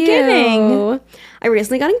from the beginning. I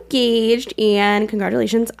recently got engaged, and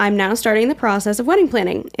congratulations. I'm now starting the process of wedding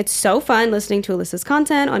planning. It's so fun listening to Alyssa's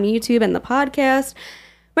content on YouTube and the podcast.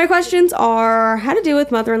 My questions are how to deal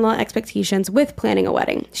with mother-in-law expectations with planning a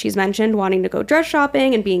wedding. She's mentioned wanting to go dress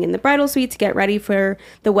shopping and being in the bridal suite to get ready for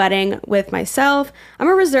the wedding with myself. I'm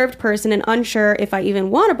a reserved person and unsure if I even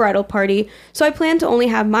want a bridal party, so I plan to only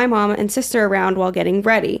have my mom and sister around while getting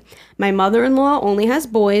ready. My mother-in-law only has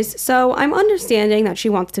boys, so I'm understanding that she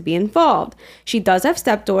wants to be involved. She does have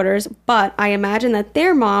stepdaughters, but I imagine that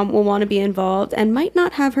their mom will want to be involved and might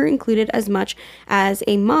not have her included as much as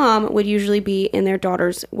a mom would usually be in their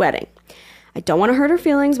daughter's wedding. I don't want to hurt her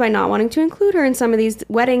feelings by not wanting to include her in some of these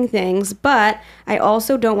wedding things, but I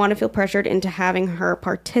also don't want to feel pressured into having her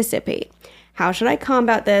participate. How should I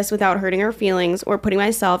combat this without hurting her feelings or putting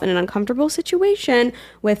myself in an uncomfortable situation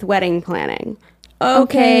with wedding planning?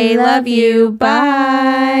 Okay, love you.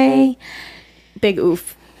 Bye. Big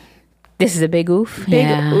oof. This is a big oof. Big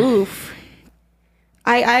oof.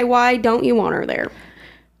 Why don't you want her there?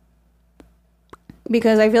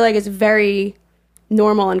 Because I feel like it's very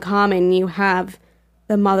normal and common. You have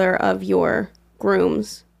the mother of your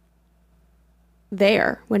grooms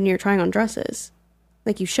there when you're trying on dresses.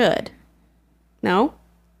 Like you should. No?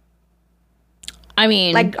 I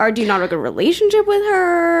mean... Like, do you not have a good relationship with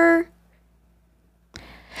her?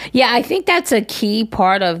 Yeah, I think that's a key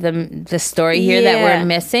part of the story here that we're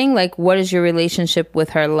missing. Like, what is your relationship with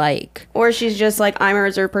her like? Or she's just like, I'm a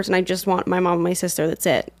reserved person. I just want my mom and my sister. That's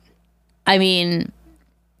it. I mean,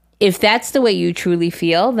 if that's the way you truly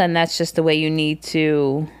feel, then that's just the way you need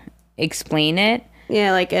to explain it.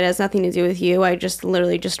 Yeah, like, it has nothing to do with you. I just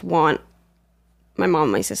literally just want my mom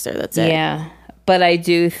and my sister. That's it. Yeah, but I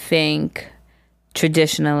do think...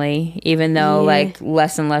 traditionally, even though like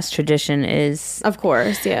less and less tradition is, of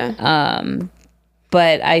course,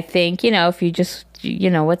 but I think, if you just,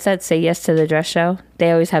 what's that, say yes to the dress show,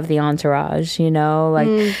 they always have the entourage,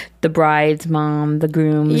 like the bride's mom, the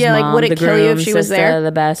groom's mom, like would it kill you if she was there,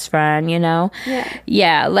 the best friend,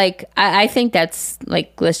 like I think that's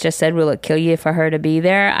like Liz just said, will it kill you for her to be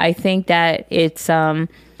there? I think that it's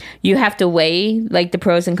you have to weigh like the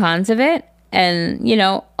pros and cons of it. And,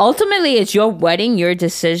 ultimately it's your wedding, your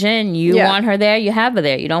decision. You want her there, you have her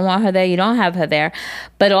there. You don't want her there, you don't have her there.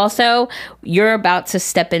 But also, you're about to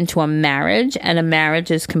step into a marriage, and a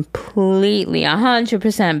marriage is completely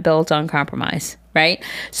 100% built on compromise, right?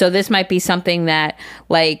 So this might be something that,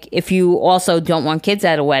 like, if you also don't want kids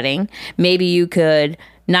at a wedding, maybe you could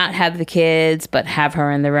not have the kids, but have her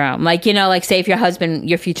in the room. Like, like say if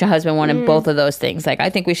your future husband wanted both of those things. Like, I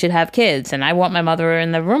think we should have kids and I want my mother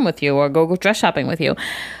in the room with you, or go dress shopping with you.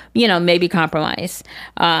 Maybe compromise.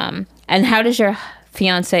 And how does your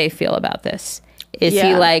fiance feel about this? Is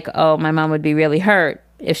he like, oh, my mom would be really hurt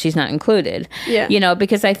if she's not included? Yeah.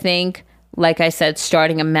 Because I think, like I said,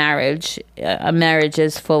 starting a marriage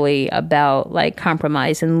is fully about like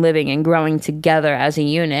compromise and living and growing together as a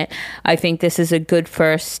unit. I think this is a good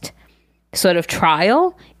first sort of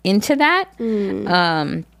trial into that.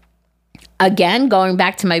 Again, going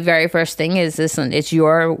back to my very first thing is this: it's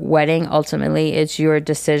your wedding. Ultimately, it's your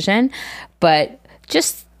decision, but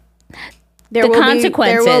just there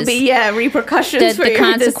will be repercussions for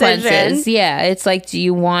your decision. Yeah, it's like, do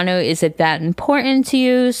you want to? Is it that important to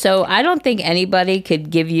you? So I don't think anybody could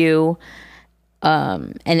give you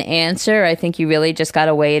an answer. I think you really just got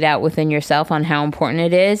to weigh it out within yourself on how important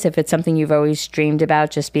it is. If it's something you've always dreamed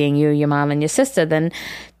about, just being you, your mom, and your sister, then.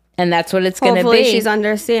 And that's what it's going to be. Hopefully she's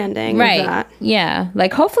understanding of that. Yeah.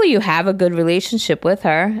 Like, hopefully you have a good relationship with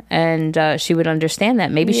her, and she would understand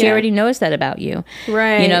that. Maybe she already knows that about you.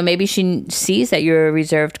 Right. Maybe she sees that you're a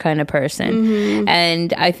reserved kind of person.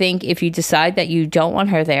 And I think if you decide that you don't want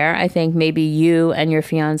her there, I think maybe you and your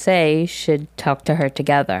fiance should talk to her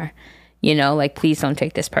together. Like, please don't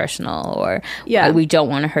take this personal, or we don't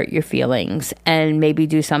want to hurt your feelings, and maybe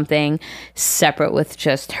do something separate with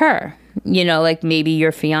just her. Like maybe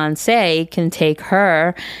your fiance can take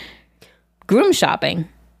her groom shopping,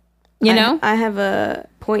 I have a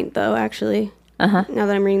point though, actually. Now that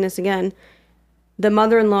I'm reading this again. The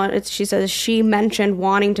mother-in-law, she says she mentioned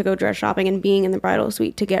wanting to go dress shopping and being in the bridal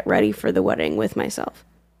suite to get ready for the wedding with myself.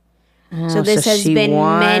 So this has been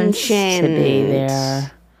mentioned. To be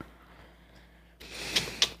there.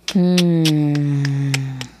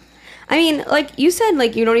 I mean, like you said,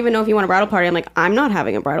 like you don't even know if you want a bridal party. I'm like, I'm not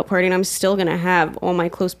having a bridal party, and I'm still gonna have all my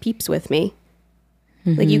close peeps with me.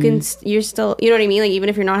 Like you're still, you know what I mean? Like even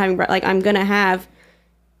if you're not having, like I'm gonna have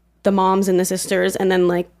the moms and the sisters, and then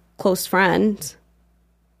like close friends.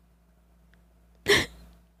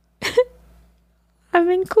 I've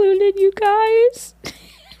included you guys.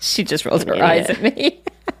 She just rolled her eyes at me.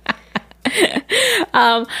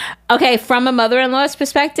 Okay, from a mother-in-law's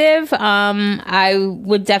perspective, I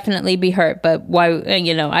would definitely be hurt, but why,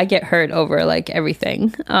 I get hurt over like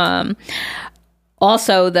everything.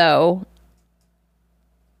 Also though,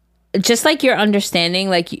 just like your understanding,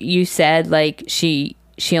 like you said, like she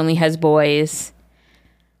only has boys.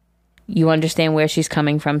 You understand where she's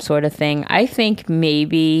coming from, sort of thing. I think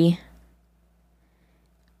maybe,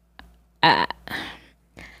 I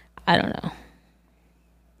don't know.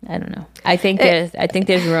 I think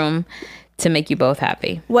there's room to make you both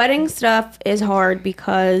happy. Wedding stuff is hard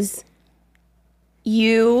because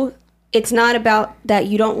it's not about that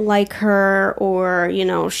you don't like her or,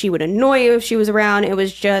 she would annoy you if she was around.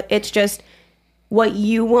 It's just what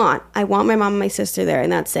you want. I want my mom and my sister there,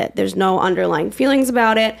 and that's it. There's no underlying feelings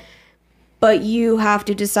about it. But you have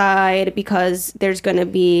to decide because there's going to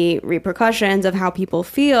be repercussions of how people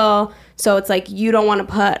feel. So it's like you don't want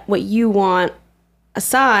to put what you want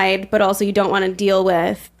aside, but also you don't want to deal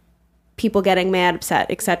with people getting mad, upset,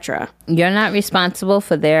 etc. You're not responsible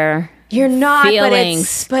for their You're not,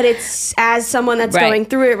 feelings. But it's as someone that's going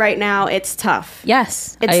through it right now, it's tough.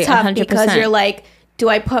 Yes, it's tough 100%. Because you're like, do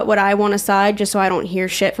I put what I want aside just so I don't hear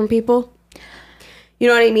shit from people? You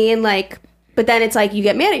know what I mean? Like, but then it's like you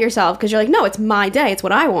get mad at yourself because you're like, no, it's my day. It's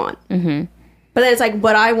what I want. Mm-hmm. But then it's like,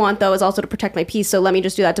 what I want, though, is also to protect my peace. So let me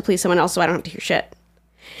just do that to please someone else so I don't have to hear shit.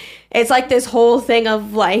 It's like this whole thing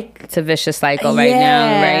of like... It's a vicious cycle right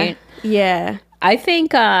now, right? Yeah. I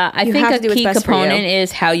think a key component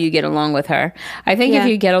is how you get along with her. I think if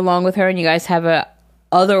you get along with her and you guys have a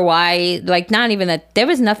otherwise, like, not even that, there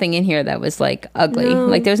was nothing in here that was like ugly. No.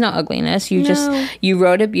 Like there was no ugliness. You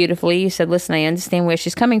wrote it beautifully. You said, listen, I understand where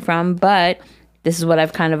she's coming from, but this is what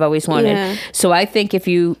I've kind of always wanted. Yeah. So I think if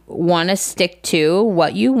you want to stick to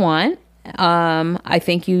what you want, I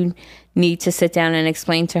think you need to sit down and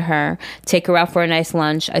explain to her, take her out for a nice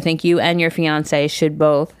lunch. I think you and your fiance should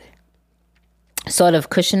both sort of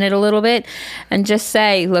cushion it a little bit and just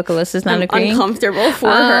say, look, Alyssa's not agreeing. Uncomfortable for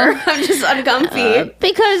her. I'm just uncomfy.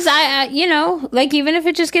 Because I like, even if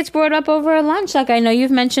it just gets brought up over a lunch, like I know you've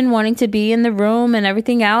mentioned wanting to be in the room and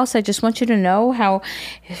everything else. I just want you to know how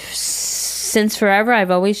since forever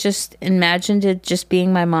I've always just imagined it just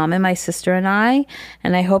being my mom and my sister and I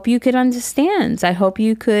hope you could understand. I hope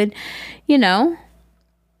you could,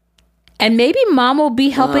 and maybe mom will be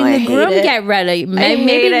helping the groom get ready.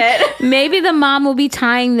 Maybe the mom will be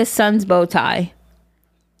tying the son's bow tie.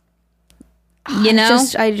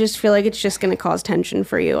 I just feel like it's just going to cause tension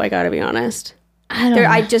for you. I got to be honest.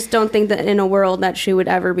 I just don't think that in a world that she would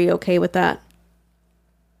ever be okay with that.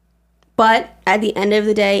 But at the end of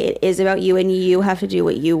the day, it is about you, and you have to do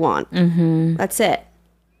what you want. Mm-hmm. That's it.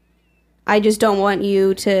 I just don't want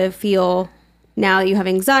you to feel now that you have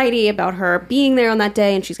anxiety about her being there on that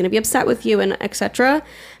day and she's going to be upset with you and etc.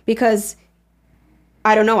 Because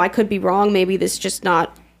I don't know, I could be wrong. Maybe this is just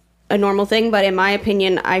not a normal thing. But in my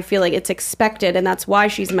opinion, I feel like it's expected, and that's why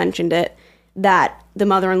she's mentioned it, that the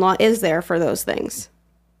mother-in-law is there for those things.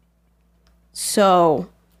 So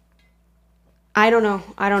I don't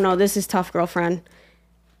know. This is tough, girlfriend.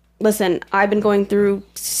 Listen, I've been going through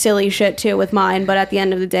silly shit too with mine, but at the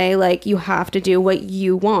end of the day, like, you have to do what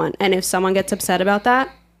you want. And if someone gets upset about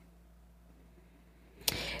that,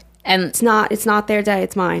 and it's not their day,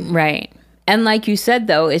 it's mine. Right. And like you said,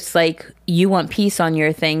 though, it's like you want peace on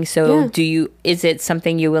your thing. So is it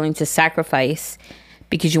something you're willing to sacrifice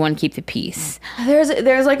because you want to keep the peace? There's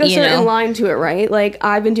like a certain line to it, right? Like,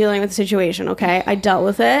 I've been dealing with the situation, okay? I dealt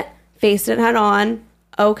with it, faced it head on.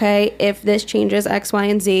 Okay, if this changes X, Y,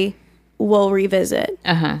 and Z, we'll revisit.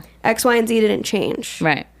 X, Y, and Z didn't change.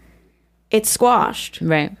 Right. It's squashed.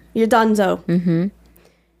 Right. You're donezo. Mm-hmm.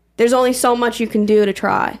 There's only so much you can do to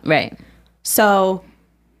try. Right. So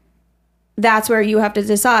that's where you have to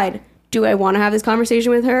decide, do I want to have this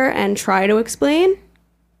conversation with her and try to explain?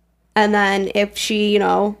 And then if she,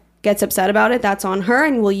 gets upset about it, that's on her.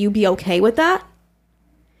 And will you be okay with that?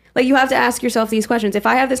 Like, you have to ask yourself these questions. If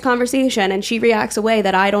I have this conversation and she reacts a way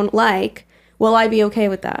that I don't like, will I be okay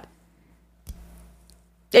with that?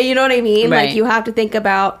 You know what I mean? Right. Like, you have to think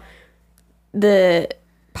about the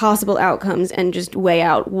possible outcomes and just weigh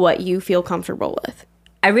out what you feel comfortable with.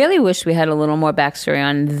 I really wish we had a little more backstory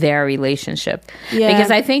on their relationship. Yeah.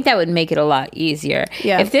 Because I think that would make it a lot easier.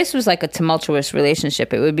 Yeah. If this was like a tumultuous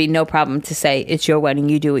relationship, it would be no problem to say, it's your wedding,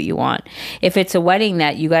 you do what you want. If it's a wedding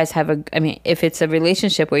that you guys have if it's a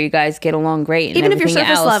relationship where you guys get along great and even if you're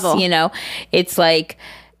surface level, it's like...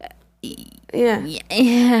 Yeah.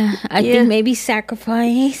 I think maybe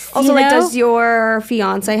sacrifice. Also, does your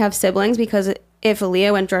fiance have siblings? Because if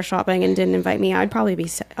Aaliyah went dress shopping and didn't invite me, I'd probably be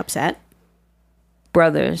upset.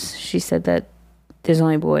 Brothers. She said that There's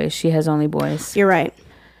only boys. She has only boys. You're right.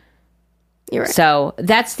 You're right. So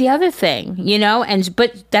that's the other thing, you know,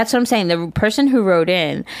 but that's what I'm saying. The person who wrote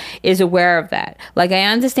in is aware of that. Like, I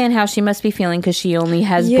understand how she must be feeling because she only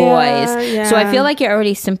has boys. Yeah. So I feel like you're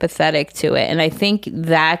already sympathetic to it. And I think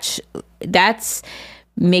that's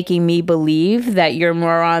making me believe that you're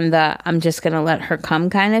more on the I'm just going to let her come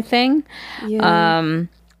kind of thing. Yeah.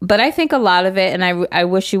 But I think a lot of it, and I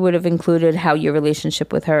wish you would have included how your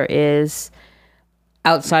relationship with her is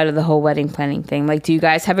outside of the whole wedding planning thing. Like, do you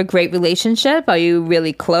guys have a great relationship? Are you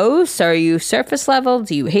really close? Are you surface level?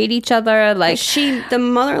 Do you hate each other? Like, the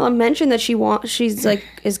mother-in-law mentioned that she's like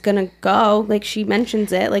is gonna go. Like, she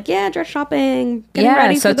mentions it. Like, yeah, dress shopping, getting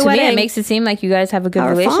ready for the wedding. Me, it makes it seem like you guys have a good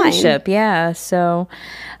Are relationship. fine. Yeah. So,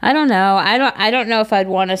 I don't know. I don't know if I'd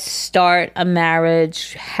want to start a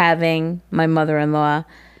marriage having my mother-in-law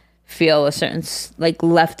feel a certain like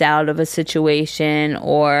left out of a situation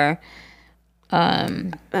or. I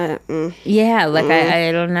don't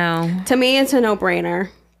know. To me, it's a no-brainer.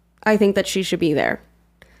 I think that she should be there.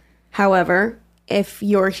 However, if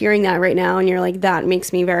you're hearing that right now and you're like, that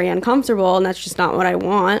makes me very uncomfortable and that's just not what I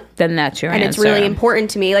want, then that's your answer. And it's really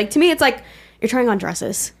important to me. Like, to me, it's like you're trying on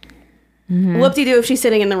dresses. Whoop-de-doo if she's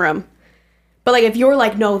sitting in the room. But like, if you're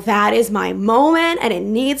like, no, that is my moment and it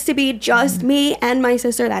needs to be just me and my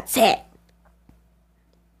sister, that's it.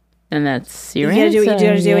 And that's your answer. You gotta do what you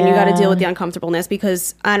gotta do, and you gotta deal with the Yeah. uncomfortableness,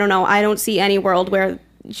 because I don't know, I don't see any world where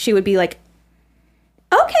she would be like,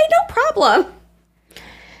 okay, no problem.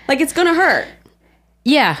 Like, it's gonna hurt.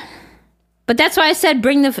 Yeah. But that's why I said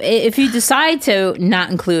if you decide to not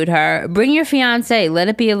include her, bring your fiance. Let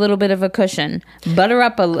it be a little bit of a cushion. Butter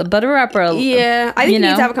up. Yeah, I think you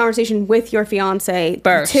need to have a conversation with your fiance,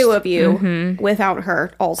 first. The two of you, without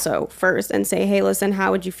her also first, and say, hey, listen,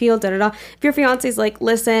 how would you feel? Da da da. If your fiance's like,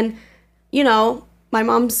 listen, you know,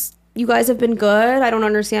 you guys have been good. I don't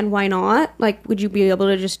understand why not. Like, would you be able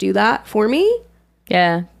to just do that for me?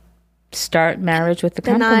 Yeah. Start marriage with the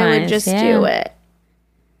then compromise. I would just do it.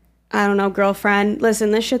 I don't know, girlfriend.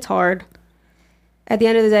 Listen, this shit's hard. At the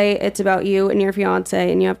end of the day, it's about you and your fiance,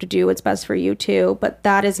 and you have to do what's best for you too. But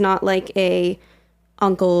that is not like a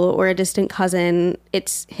uncle or a distant cousin.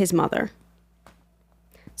 It's his mother.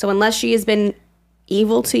 So unless she has been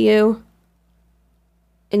evil to you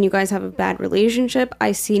and you guys have a bad relationship,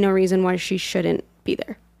 I see no reason why she shouldn't be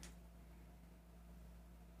there.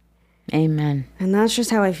 Amen. And that's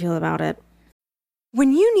just how I feel about it.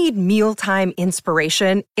 When you need mealtime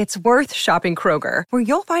inspiration, it's worth shopping Kroger, where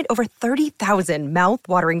you'll find over 30,000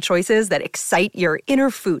 mouth-watering choices that excite your inner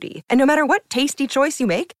foodie. And no matter what tasty choice you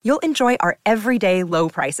make, you'll enjoy our everyday low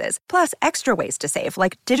prices, plus extra ways to save,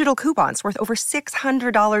 like digital coupons worth over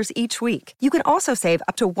 $600 each week. You can also save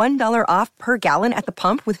up to $1 off per gallon at the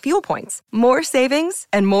pump with fuel points. More savings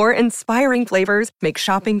and more inspiring flavors make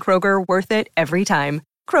shopping Kroger worth it every time.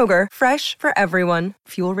 Kroger, fresh for everyone.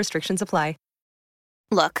 Fuel restrictions apply.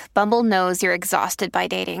 Look, Bumble knows you're exhausted by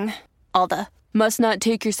dating. All the, must not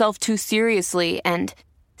take yourself too seriously, and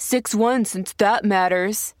 6'1" since that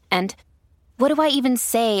matters. And what do I even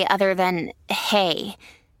say other than, hey?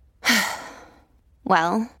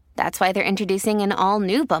 Well, that's why they're introducing an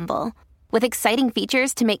all-new Bumble, with exciting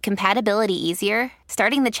features to make compatibility easier,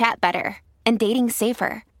 starting the chat better, and dating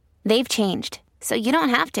safer. They've changed, so you don't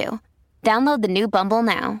have to. Download the new Bumble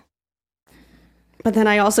now. But then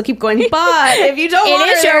I also keep going, but if you don't want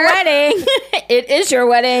It is her your there, wedding. It is your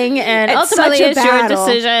wedding, and It's ultimately such a it's your battle.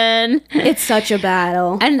 decision. it's such a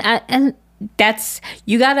battle. And that's,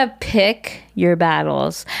 you gotta pick your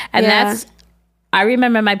battles. And Yeah. I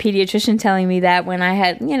remember my pediatrician telling me that when I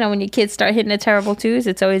had, when your kids start hitting the terrible twos,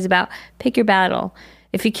 it's always about pick your battle.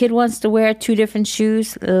 If your kid wants to wear 2 different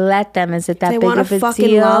shoes, let them. Is it that they big want of a a fucking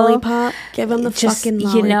deal? lollipop, give them the fucking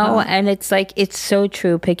lollipop. And it's like, it's so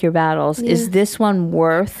true. Pick your battles. Yeah. Is this one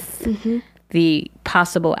worth the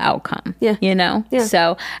possible outcome? Yeah. Yeah.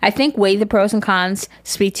 So I think weigh the pros and cons,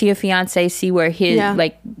 speak to your fiance, see where his, Yeah.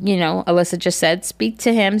 Alyssa just said, speak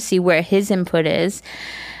to him, see where his input is,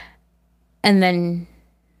 and then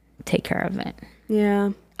take care of it. Yeah.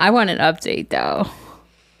 I want an update though.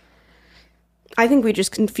 I think we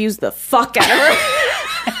just confused the fuck out of her.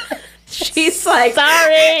 She's like,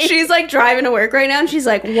 Sorry. She's like driving to work right now, and she's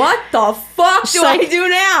like, what the fuck do I do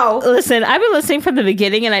now? Listen, I've been listening from the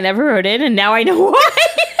beginning and I never wrote in, and now I know why.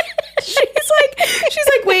 She's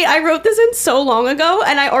like, wait, I wrote this in so long ago,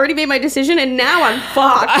 and I already made my decision, and now I'm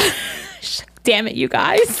fucked. Damn it, you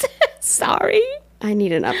guys. Sorry. I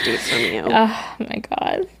need an update from you. Oh my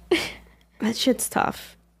God. That shit's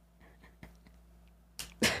tough.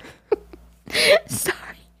 Sorry.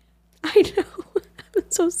 I know. I'm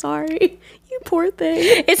so so sorry. You poor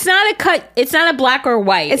thing. It's not a cut. It's not a black or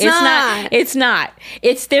white. It's not. It's not.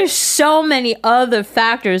 There's so many other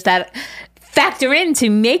factors that factor into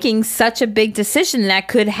making such a big decision that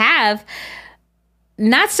could have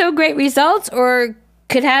not so great results or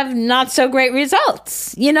could have not so great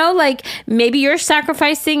results. You know, like maybe you're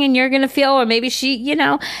sacrificing and you're going to feel, or maybe she, you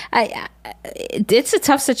know, it's a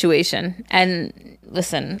tough situation. And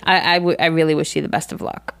listen, I really wish you the best of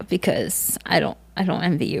luck, because I don't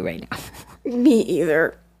envy you right now. Me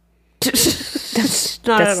either. That's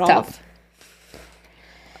at all. Tough.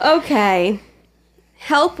 Okay.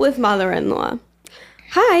 Help with mother-in-law.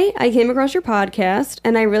 Hi, I came across your podcast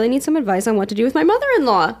and I really need some advice on what to do with my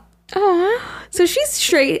mother-in-law. Aww. So she's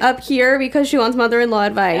straight up here because she wants mother-in-law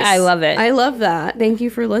advice. I love it. I love that. Thank you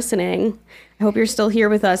for listening. I hope you're still here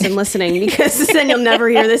with us and listening, because then you'll never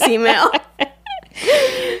hear this email.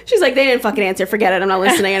 She's like, they didn't fucking answer. Forget it. I'm not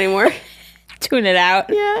listening anymore. Tune it out.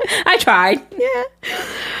 Yeah. I tried. Yeah.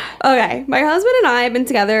 Okay. My husband and I have been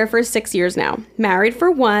together for 6 years now. Married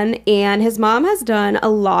for 1, and his mom has done a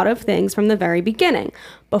lot of things from the very beginning.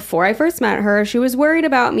 Before I first met her, she was worried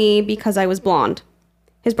about me because I was blonde.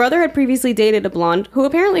 His brother had previously dated a blonde who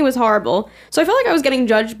apparently was horrible, so I felt like I was getting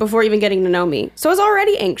judged before even getting to know me. So I was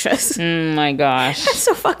already anxious. Oh my gosh. That's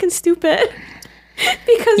so fucking stupid.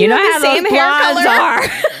 Because you know have how the same those hair blondes color. are.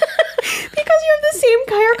 Because you have the same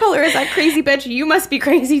hair color as that crazy bitch, you must be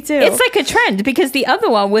crazy too. It's like a trend, because the other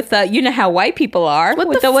one with the, you know how white people are,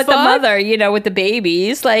 with the mother, you know, with the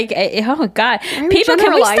babies, like, oh god, people,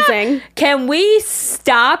 can we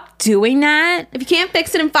stop doing that? If you can't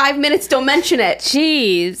fix it in 5 minutes, don't mention it.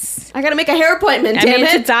 Jeez, I gotta make a hair appointment.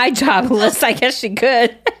 It's a dye job list. I guess she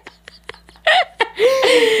could.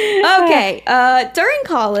 Okay. During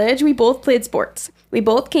college, we both played sports. We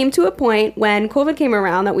both came to a point when COVID came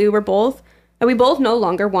around that we both no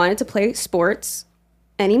longer wanted to play sports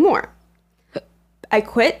anymore. I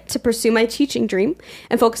quit to pursue my teaching dream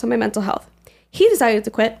and focus on my mental health. He decided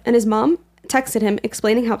to quit, and his mom texted him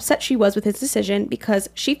explaining how upset she was with his decision, because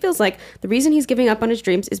she feels like the reason he's giving up on his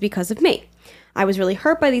dreams is because of me. I was really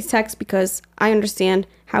hurt by these texts because I understand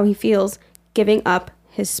how he feels giving up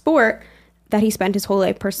his sport that he spent his whole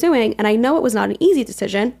life pursuing, and I know it was not an easy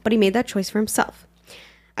decision, but he made that choice for himself.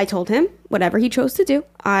 I told him whatever he chose to do,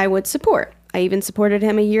 I would support. I even supported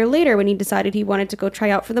him a year later when he decided he wanted to go try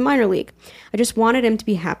out for the minor league. I just wanted him to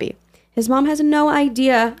be happy. His mom has no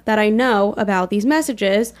idea that I know about these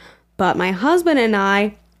messages, but my husband and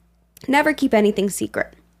I never keep anything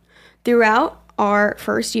secret. Throughout our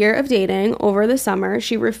first year of dating over the summer,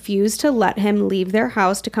 she refused to let him leave their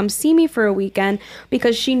house to come see me for a weekend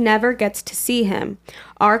because she never gets to see him.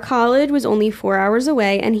 Our college was only 4 hours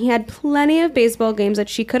away, and he had plenty of baseball games that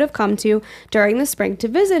she could have come to during the spring to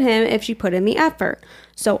visit him if she put in the effort.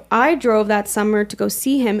 So I drove that summer to go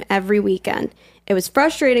see him every weekend. It was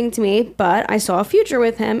frustrating to me, but I saw a future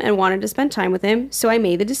with him and wanted to spend time with him, so I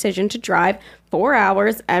made the decision to drive 4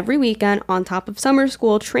 hours every weekend on top of summer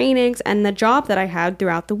school trainings and the job that I had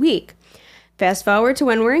throughout the week. Fast forward to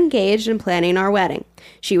when we're engaged and planning our wedding.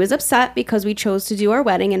 She was upset because we chose to do our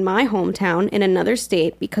wedding in my hometown in another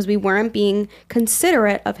state because we weren't being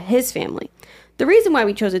considerate of his family. The reason why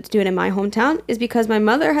we chose to do it in my hometown is because my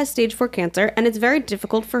mother has stage 4 cancer, and it's very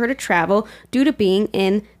difficult for her to travel due to being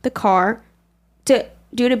in the car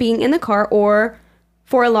or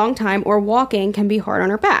for a long time, or walking can be hard on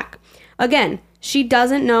her back. Again, she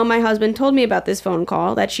doesn't know my husband told me about this phone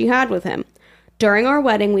call that she had with him. During our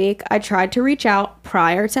wedding week, I tried to reach out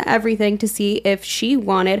prior to everything to see if she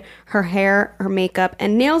wanted her hair, her makeup,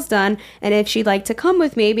 and nails done, and if she'd like to come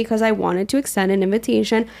with me because I wanted to extend an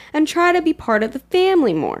invitation and try to be part of the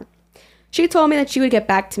family more. She told me that she would get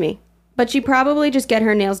back to me, but she'd probably just get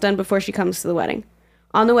her nails done before she comes to the wedding.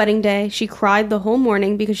 On the wedding day, she cried the whole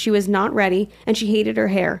morning because she was not ready and she hated her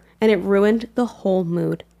hair, and it ruined the whole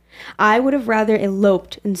mood. I would have rather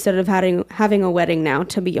eloped instead of having a wedding now,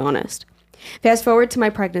 to be honest. Fast forward to my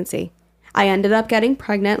pregnancy. I ended up getting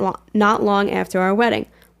pregnant not long after our wedding.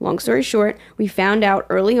 Long story short, we found out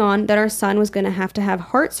early on that our son was going to have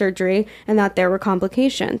heart surgery and that there were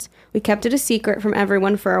complications. We kept it a secret from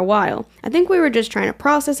everyone for a while. I think we were just trying to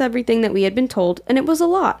process everything that we had been told, and it was a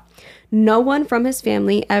lot. No one from his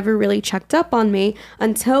family ever really checked up on me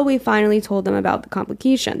until we finally told them about the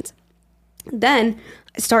complications. Then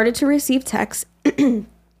I started to receive texts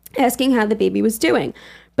asking how the baby was doing,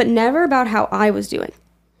 but never about how I was doing.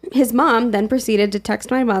 His mom then proceeded to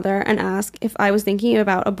text my mother and ask if I was thinking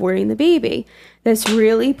about aborting the baby. This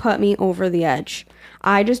really put me over the edge.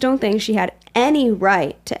 I just don't think she had any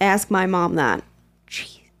right to ask my mom that.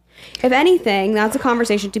 Jeez. If anything, that's a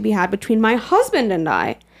conversation to be had between my husband and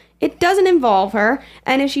I. It doesn't involve her,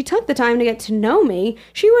 and if she took the time to get to know me,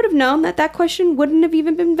 she would have known that that question wouldn't have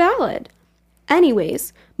even been valid.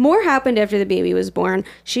 Anyways, more happened after the baby was born.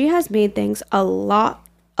 She has made things a lot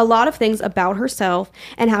of things about herself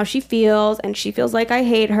and how she feels, and she feels like I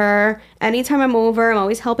hate her. Anytime I'm over, I'm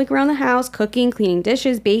always helping around the house, cooking, cleaning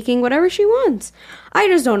dishes, baking, whatever she wants. I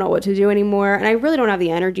just don't know what to do anymore, and I really don't have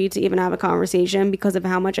the energy to even have a conversation because of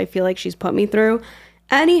how much I feel like she's put me through.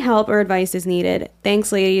 Any help or advice is needed.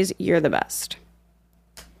 Thanks, ladies. You're the best.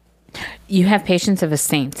 You have patience of a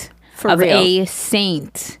saint. For real. A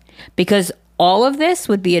saint. Because all of this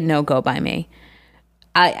would be a no-go by me.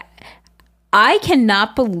 I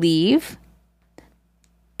cannot believe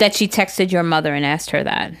that she texted your mother and asked her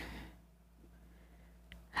that.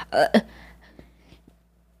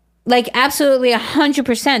 Like, absolutely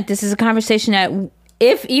 100%. This is a conversation that,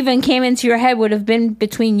 if even came into your head, would have been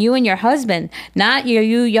between you and your husband. Not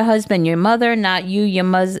your husband, your mother. Not you, your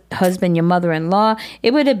husband, your mother-in-law.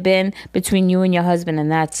 It would have been between you and your husband,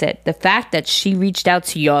 and that's it. The fact that she reached out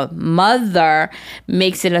to your mother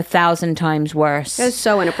makes it 1,000 times worse. That's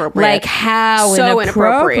so inappropriate. Like, how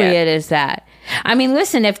inappropriate is that? I mean,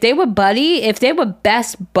 listen, if they were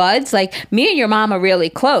best buds, like, me and your mom are really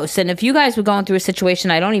close, and if you guys were going through a situation,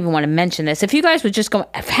 I don't even want to mention this, if you guys were just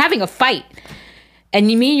having a fight, and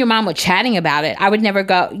me and your mom were chatting about it, I would never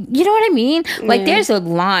go, you know what I mean? Like, there's a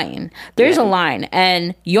line. There's a line.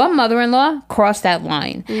 And your mother-in-law crossed that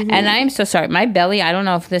line. Mm-hmm. And I am so sorry. My belly, I don't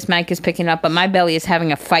know if this mic is picking up, but my belly is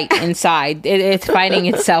having a fight inside. It's fighting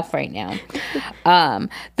itself right now.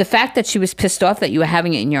 The fact that she was pissed off that you were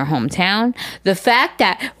having it in your hometown. The fact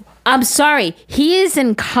that, I'm sorry, he is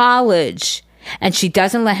in college and she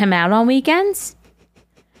doesn't let him out on weekends?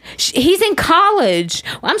 He's in college.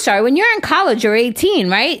 Well, I'm sorry. When you're in college, you're 18,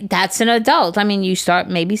 right? That's an adult. I mean, you start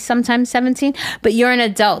maybe sometimes 17, but you're an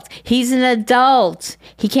adult. He's an adult.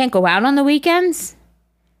 He can't go out on the weekends.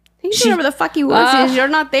 He can do whatever the fuck he wants. You're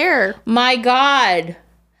not there. My God.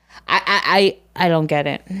 I don't get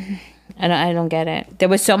it. I don't get it. There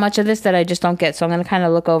was so much of this that I just don't get. So I'm going to kind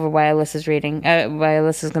of look over while Alyssa's reading. While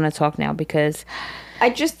Alyssa's going to talk now, because I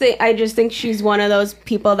just think she's one of those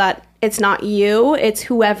people that it's not you, it's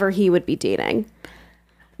whoever he would be dating.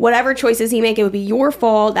 Whatever choices he make, it would be your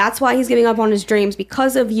fault. That's why he's giving up on his dreams,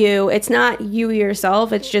 because of you. It's not you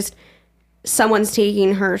yourself. It's just someone's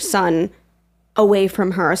taking her son away from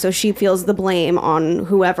her, so she feels the blame on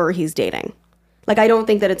whoever he's dating. Like, I don't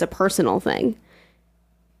think that it's a personal thing.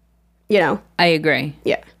 You know? I agree.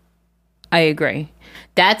 Yeah. I agree.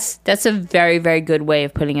 That's a very, very good way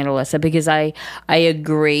of putting it, Alyssa, because I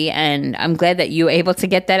agree, and I'm glad that you were able to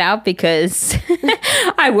get that out, because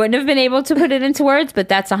I wouldn't have been able to put it into words, but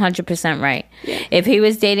that's 100% right. Yeah. If he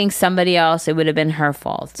was dating somebody else, it would have been her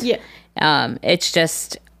fault. Yeah. It's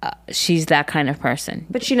just, she's that kind of person.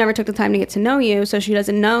 But she never took the time to get to know you, so she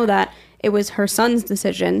doesn't know that it was her son's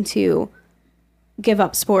decision to give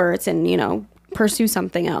up sports and, you know, pursue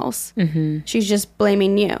something else. Mm-hmm. She's just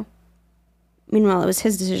blaming you. Meanwhile, it was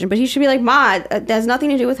his decision. But he should be like, Ma, that has nothing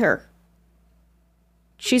to do with her.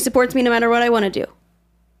 She supports me no matter what I want to do.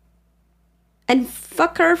 And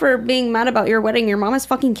fuck her for being mad about your wedding. Your mom has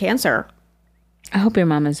fucking cancer. I hope your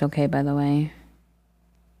mom is okay, by the way.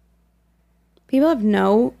 People have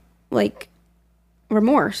no, like,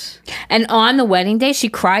 remorse. And on the wedding day, she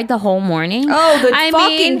cried the whole morning. Oh, the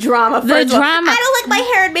fucking drama. The drama. I don't like my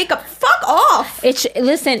hair and makeup. Fuck off.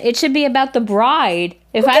 Listen, it should be about the bride.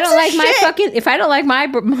 If I don't like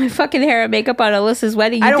my fucking hair and makeup on Alyssa's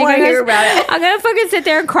wedding, I don't want to hear about it. I'm gonna fucking sit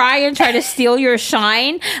there and cry and try to steal your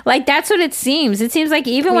shine. Like, that's what it seems. It seems like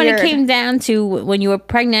even when it came down to when you were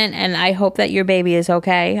pregnant, and I hope that your baby is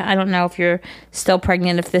okay. I don't know if you're still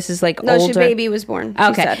pregnant, if this is like older. No, your baby was born.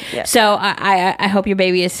 She said. Yeah. So I hope your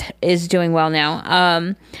baby is doing well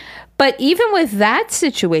now. But even with that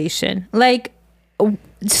situation, like,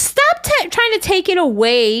 stop trying to take it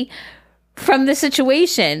away from the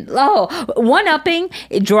situation. One-upping,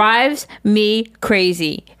 it drives me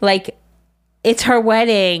crazy. Like, it's her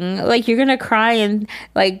wedding. Like, you're gonna cry and,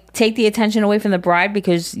 like, take the attention away from the bride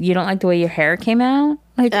because you don't like the way your hair came out.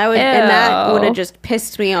 Like, that would have just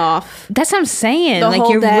pissed me off. That's what I'm saying. The like,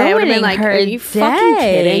 whole you're day, ruining like, her are you day. fucking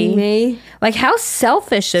kidding me? Like, how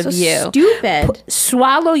selfish of you. Stupid.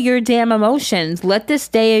 Swallow your damn emotions. Let this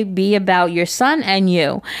day be about your son and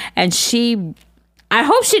you. And I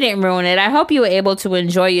hope she didn't ruin it. I hope you were able to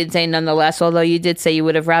enjoy your day nonetheless, although you did say you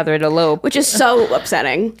would have rather it elope. Which is so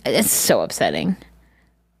upsetting. It's so upsetting.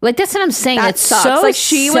 Like, that's what I'm saying. That It's sucks. so Like,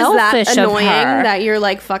 she was that selfish of annoying her. that you're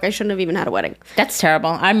like, fuck, I shouldn't have even had a wedding. That's terrible.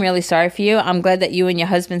 I'm really sorry for you. I'm glad that you and your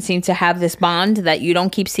husband seem to have this bond, that you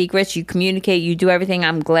don't keep secrets, you communicate, you do everything.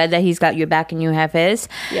 I'm glad that he's got your back and you have his.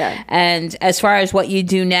 Yeah. And as far as what you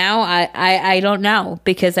do now, I don't know.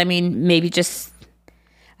 Because, I mean, maybe just,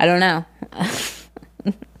 I don't know. I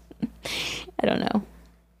don't know.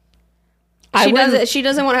 She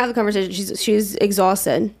doesn't want to have the conversation. She's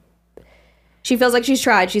exhausted. She feels like she's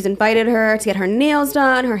tried. She's invited her to get her nails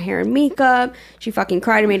done, her hair and makeup. She fucking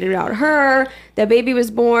cried and made it about her. The baby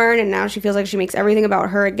was born, and now she feels like she makes everything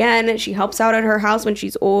about her again. She helps out at her house when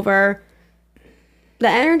she's over. The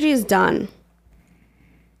energy is done.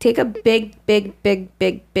 Take a big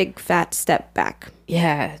fat step back.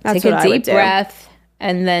 Yeah. That's Take what a I would deep do. breath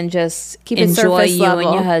and then just Keep it enjoy surface you and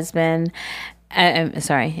level. your husband.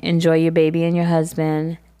 Enjoy your baby and your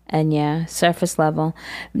husband. And yeah, surface level.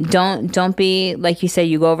 Don't be, like you say,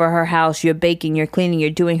 you go over her house, you're baking, you're cleaning, you're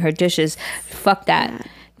doing her dishes. Fuck that.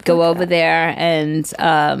 Go over there and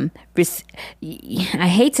I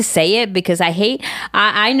hate to say it because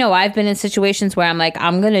I know I've been in situations where I'm like,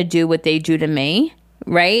 I'm going to do what they do to me.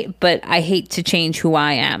 Right? But I hate to change who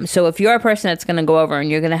I am. So if you're a person that's going to go over and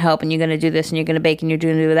you're going to help and you're going to do this and you're going to bake and you're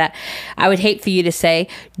going to do that, I would hate for you to say,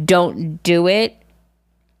 don't do it.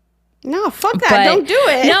 No, fuck that. Don't do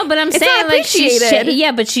it. No, but I'm It's saying not like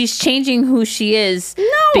appreciated. but she's changing who she is.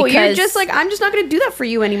 No, you're just like, I'm just not going to do that for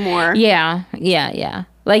you anymore. Yeah.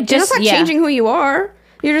 Like just You're not changing who you are.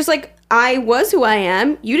 You're just like, I was who I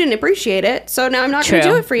am. You didn't appreciate it. So now I'm not going to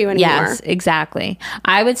do it for you anymore. Yes, exactly.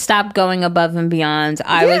 I would stop going above and beyond.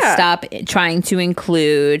 I would stop trying to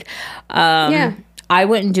include. I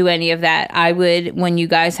wouldn't do any of that. I would, when you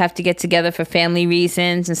guys have to get together for family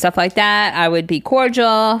reasons and stuff like that, I would be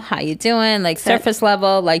cordial. How you doing? Like surface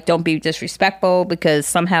level. Like, don't be disrespectful because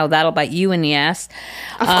somehow that'll bite you in the ass.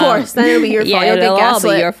 Of course. Then it'll be your fault. Yeah, You'll get it'll all be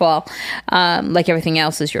gaslit. your fault. Like everything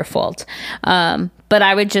else is your fault. But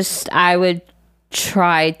I would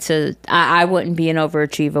try to, I wouldn't be an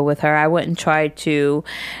overachiever with her. I wouldn't try to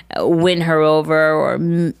win her over or,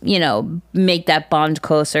 make that bond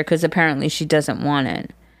closer because apparently she doesn't want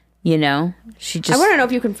it. She just. I want to know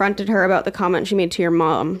if you confronted her about the comment she made to your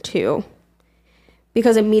mom, too.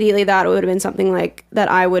 Because immediately that would have been something like that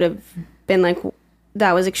I would have been like,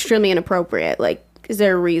 that was extremely inappropriate. Like, is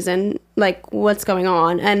there a reason? Like, what's going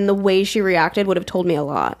on? And the way she reacted would have told me a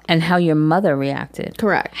lot. And how your mother reacted.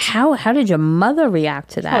 Correct. How did your mother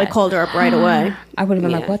react to that? I called her up right away. I would have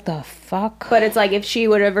been like, what the fuck? But it's like, if she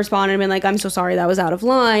would have responded and been like, I'm so sorry, that was out of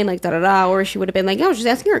line, like, da-da-da. Or she would have been like, I was just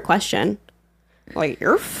asking her a question. Like,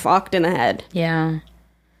 you're fucked in the head. Yeah.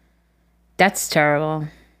 That's terrible.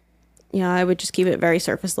 Yeah, I would just keep it very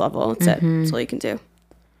surface level. That's it. That's all you can do.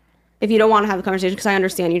 If you don't want to have the conversation, because I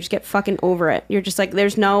understand, you just get fucking over it. You're just like,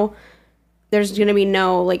 there's going to be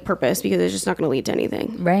no, like, purpose because it's just not going to lead to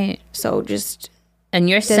anything. Right. So just And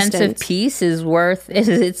your sense of distance. peace is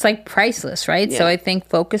it's like priceless, right? Yeah. So I think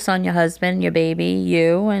focus on your husband, your baby,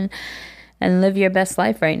 you, and live your best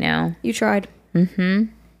life right now. You tried. You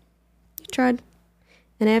tried.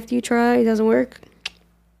 And after you try, it doesn't work.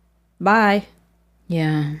 Bye.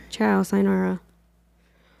 Yeah. Ciao. Sayonara.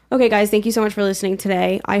 Okay, guys, thank you so much for listening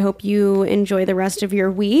today. I hope you enjoy the rest of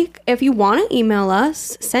your week. If you want to email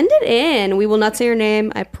us, send it in. We will not say your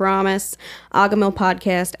name, I promise.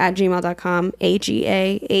 agamilpodcast@gmail.com.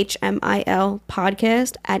 AGAHMIL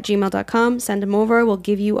podcast@gmail.com. Send them over. We'll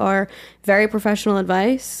give you our very professional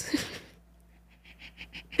advice.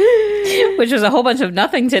 Which was a whole bunch of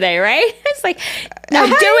nothing today, right? It's like, no,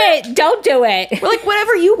 do it. Don't do it. We're like,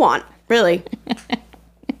 whatever you want, really.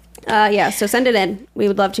 So send it in. We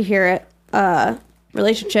would love to hear it.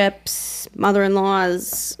 Relationships,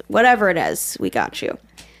 mother-in-laws, whatever it is, we got you.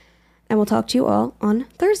 And we'll talk to you all on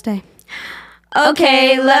Thursday.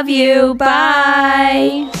 Okay, love you.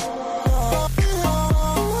 Bye.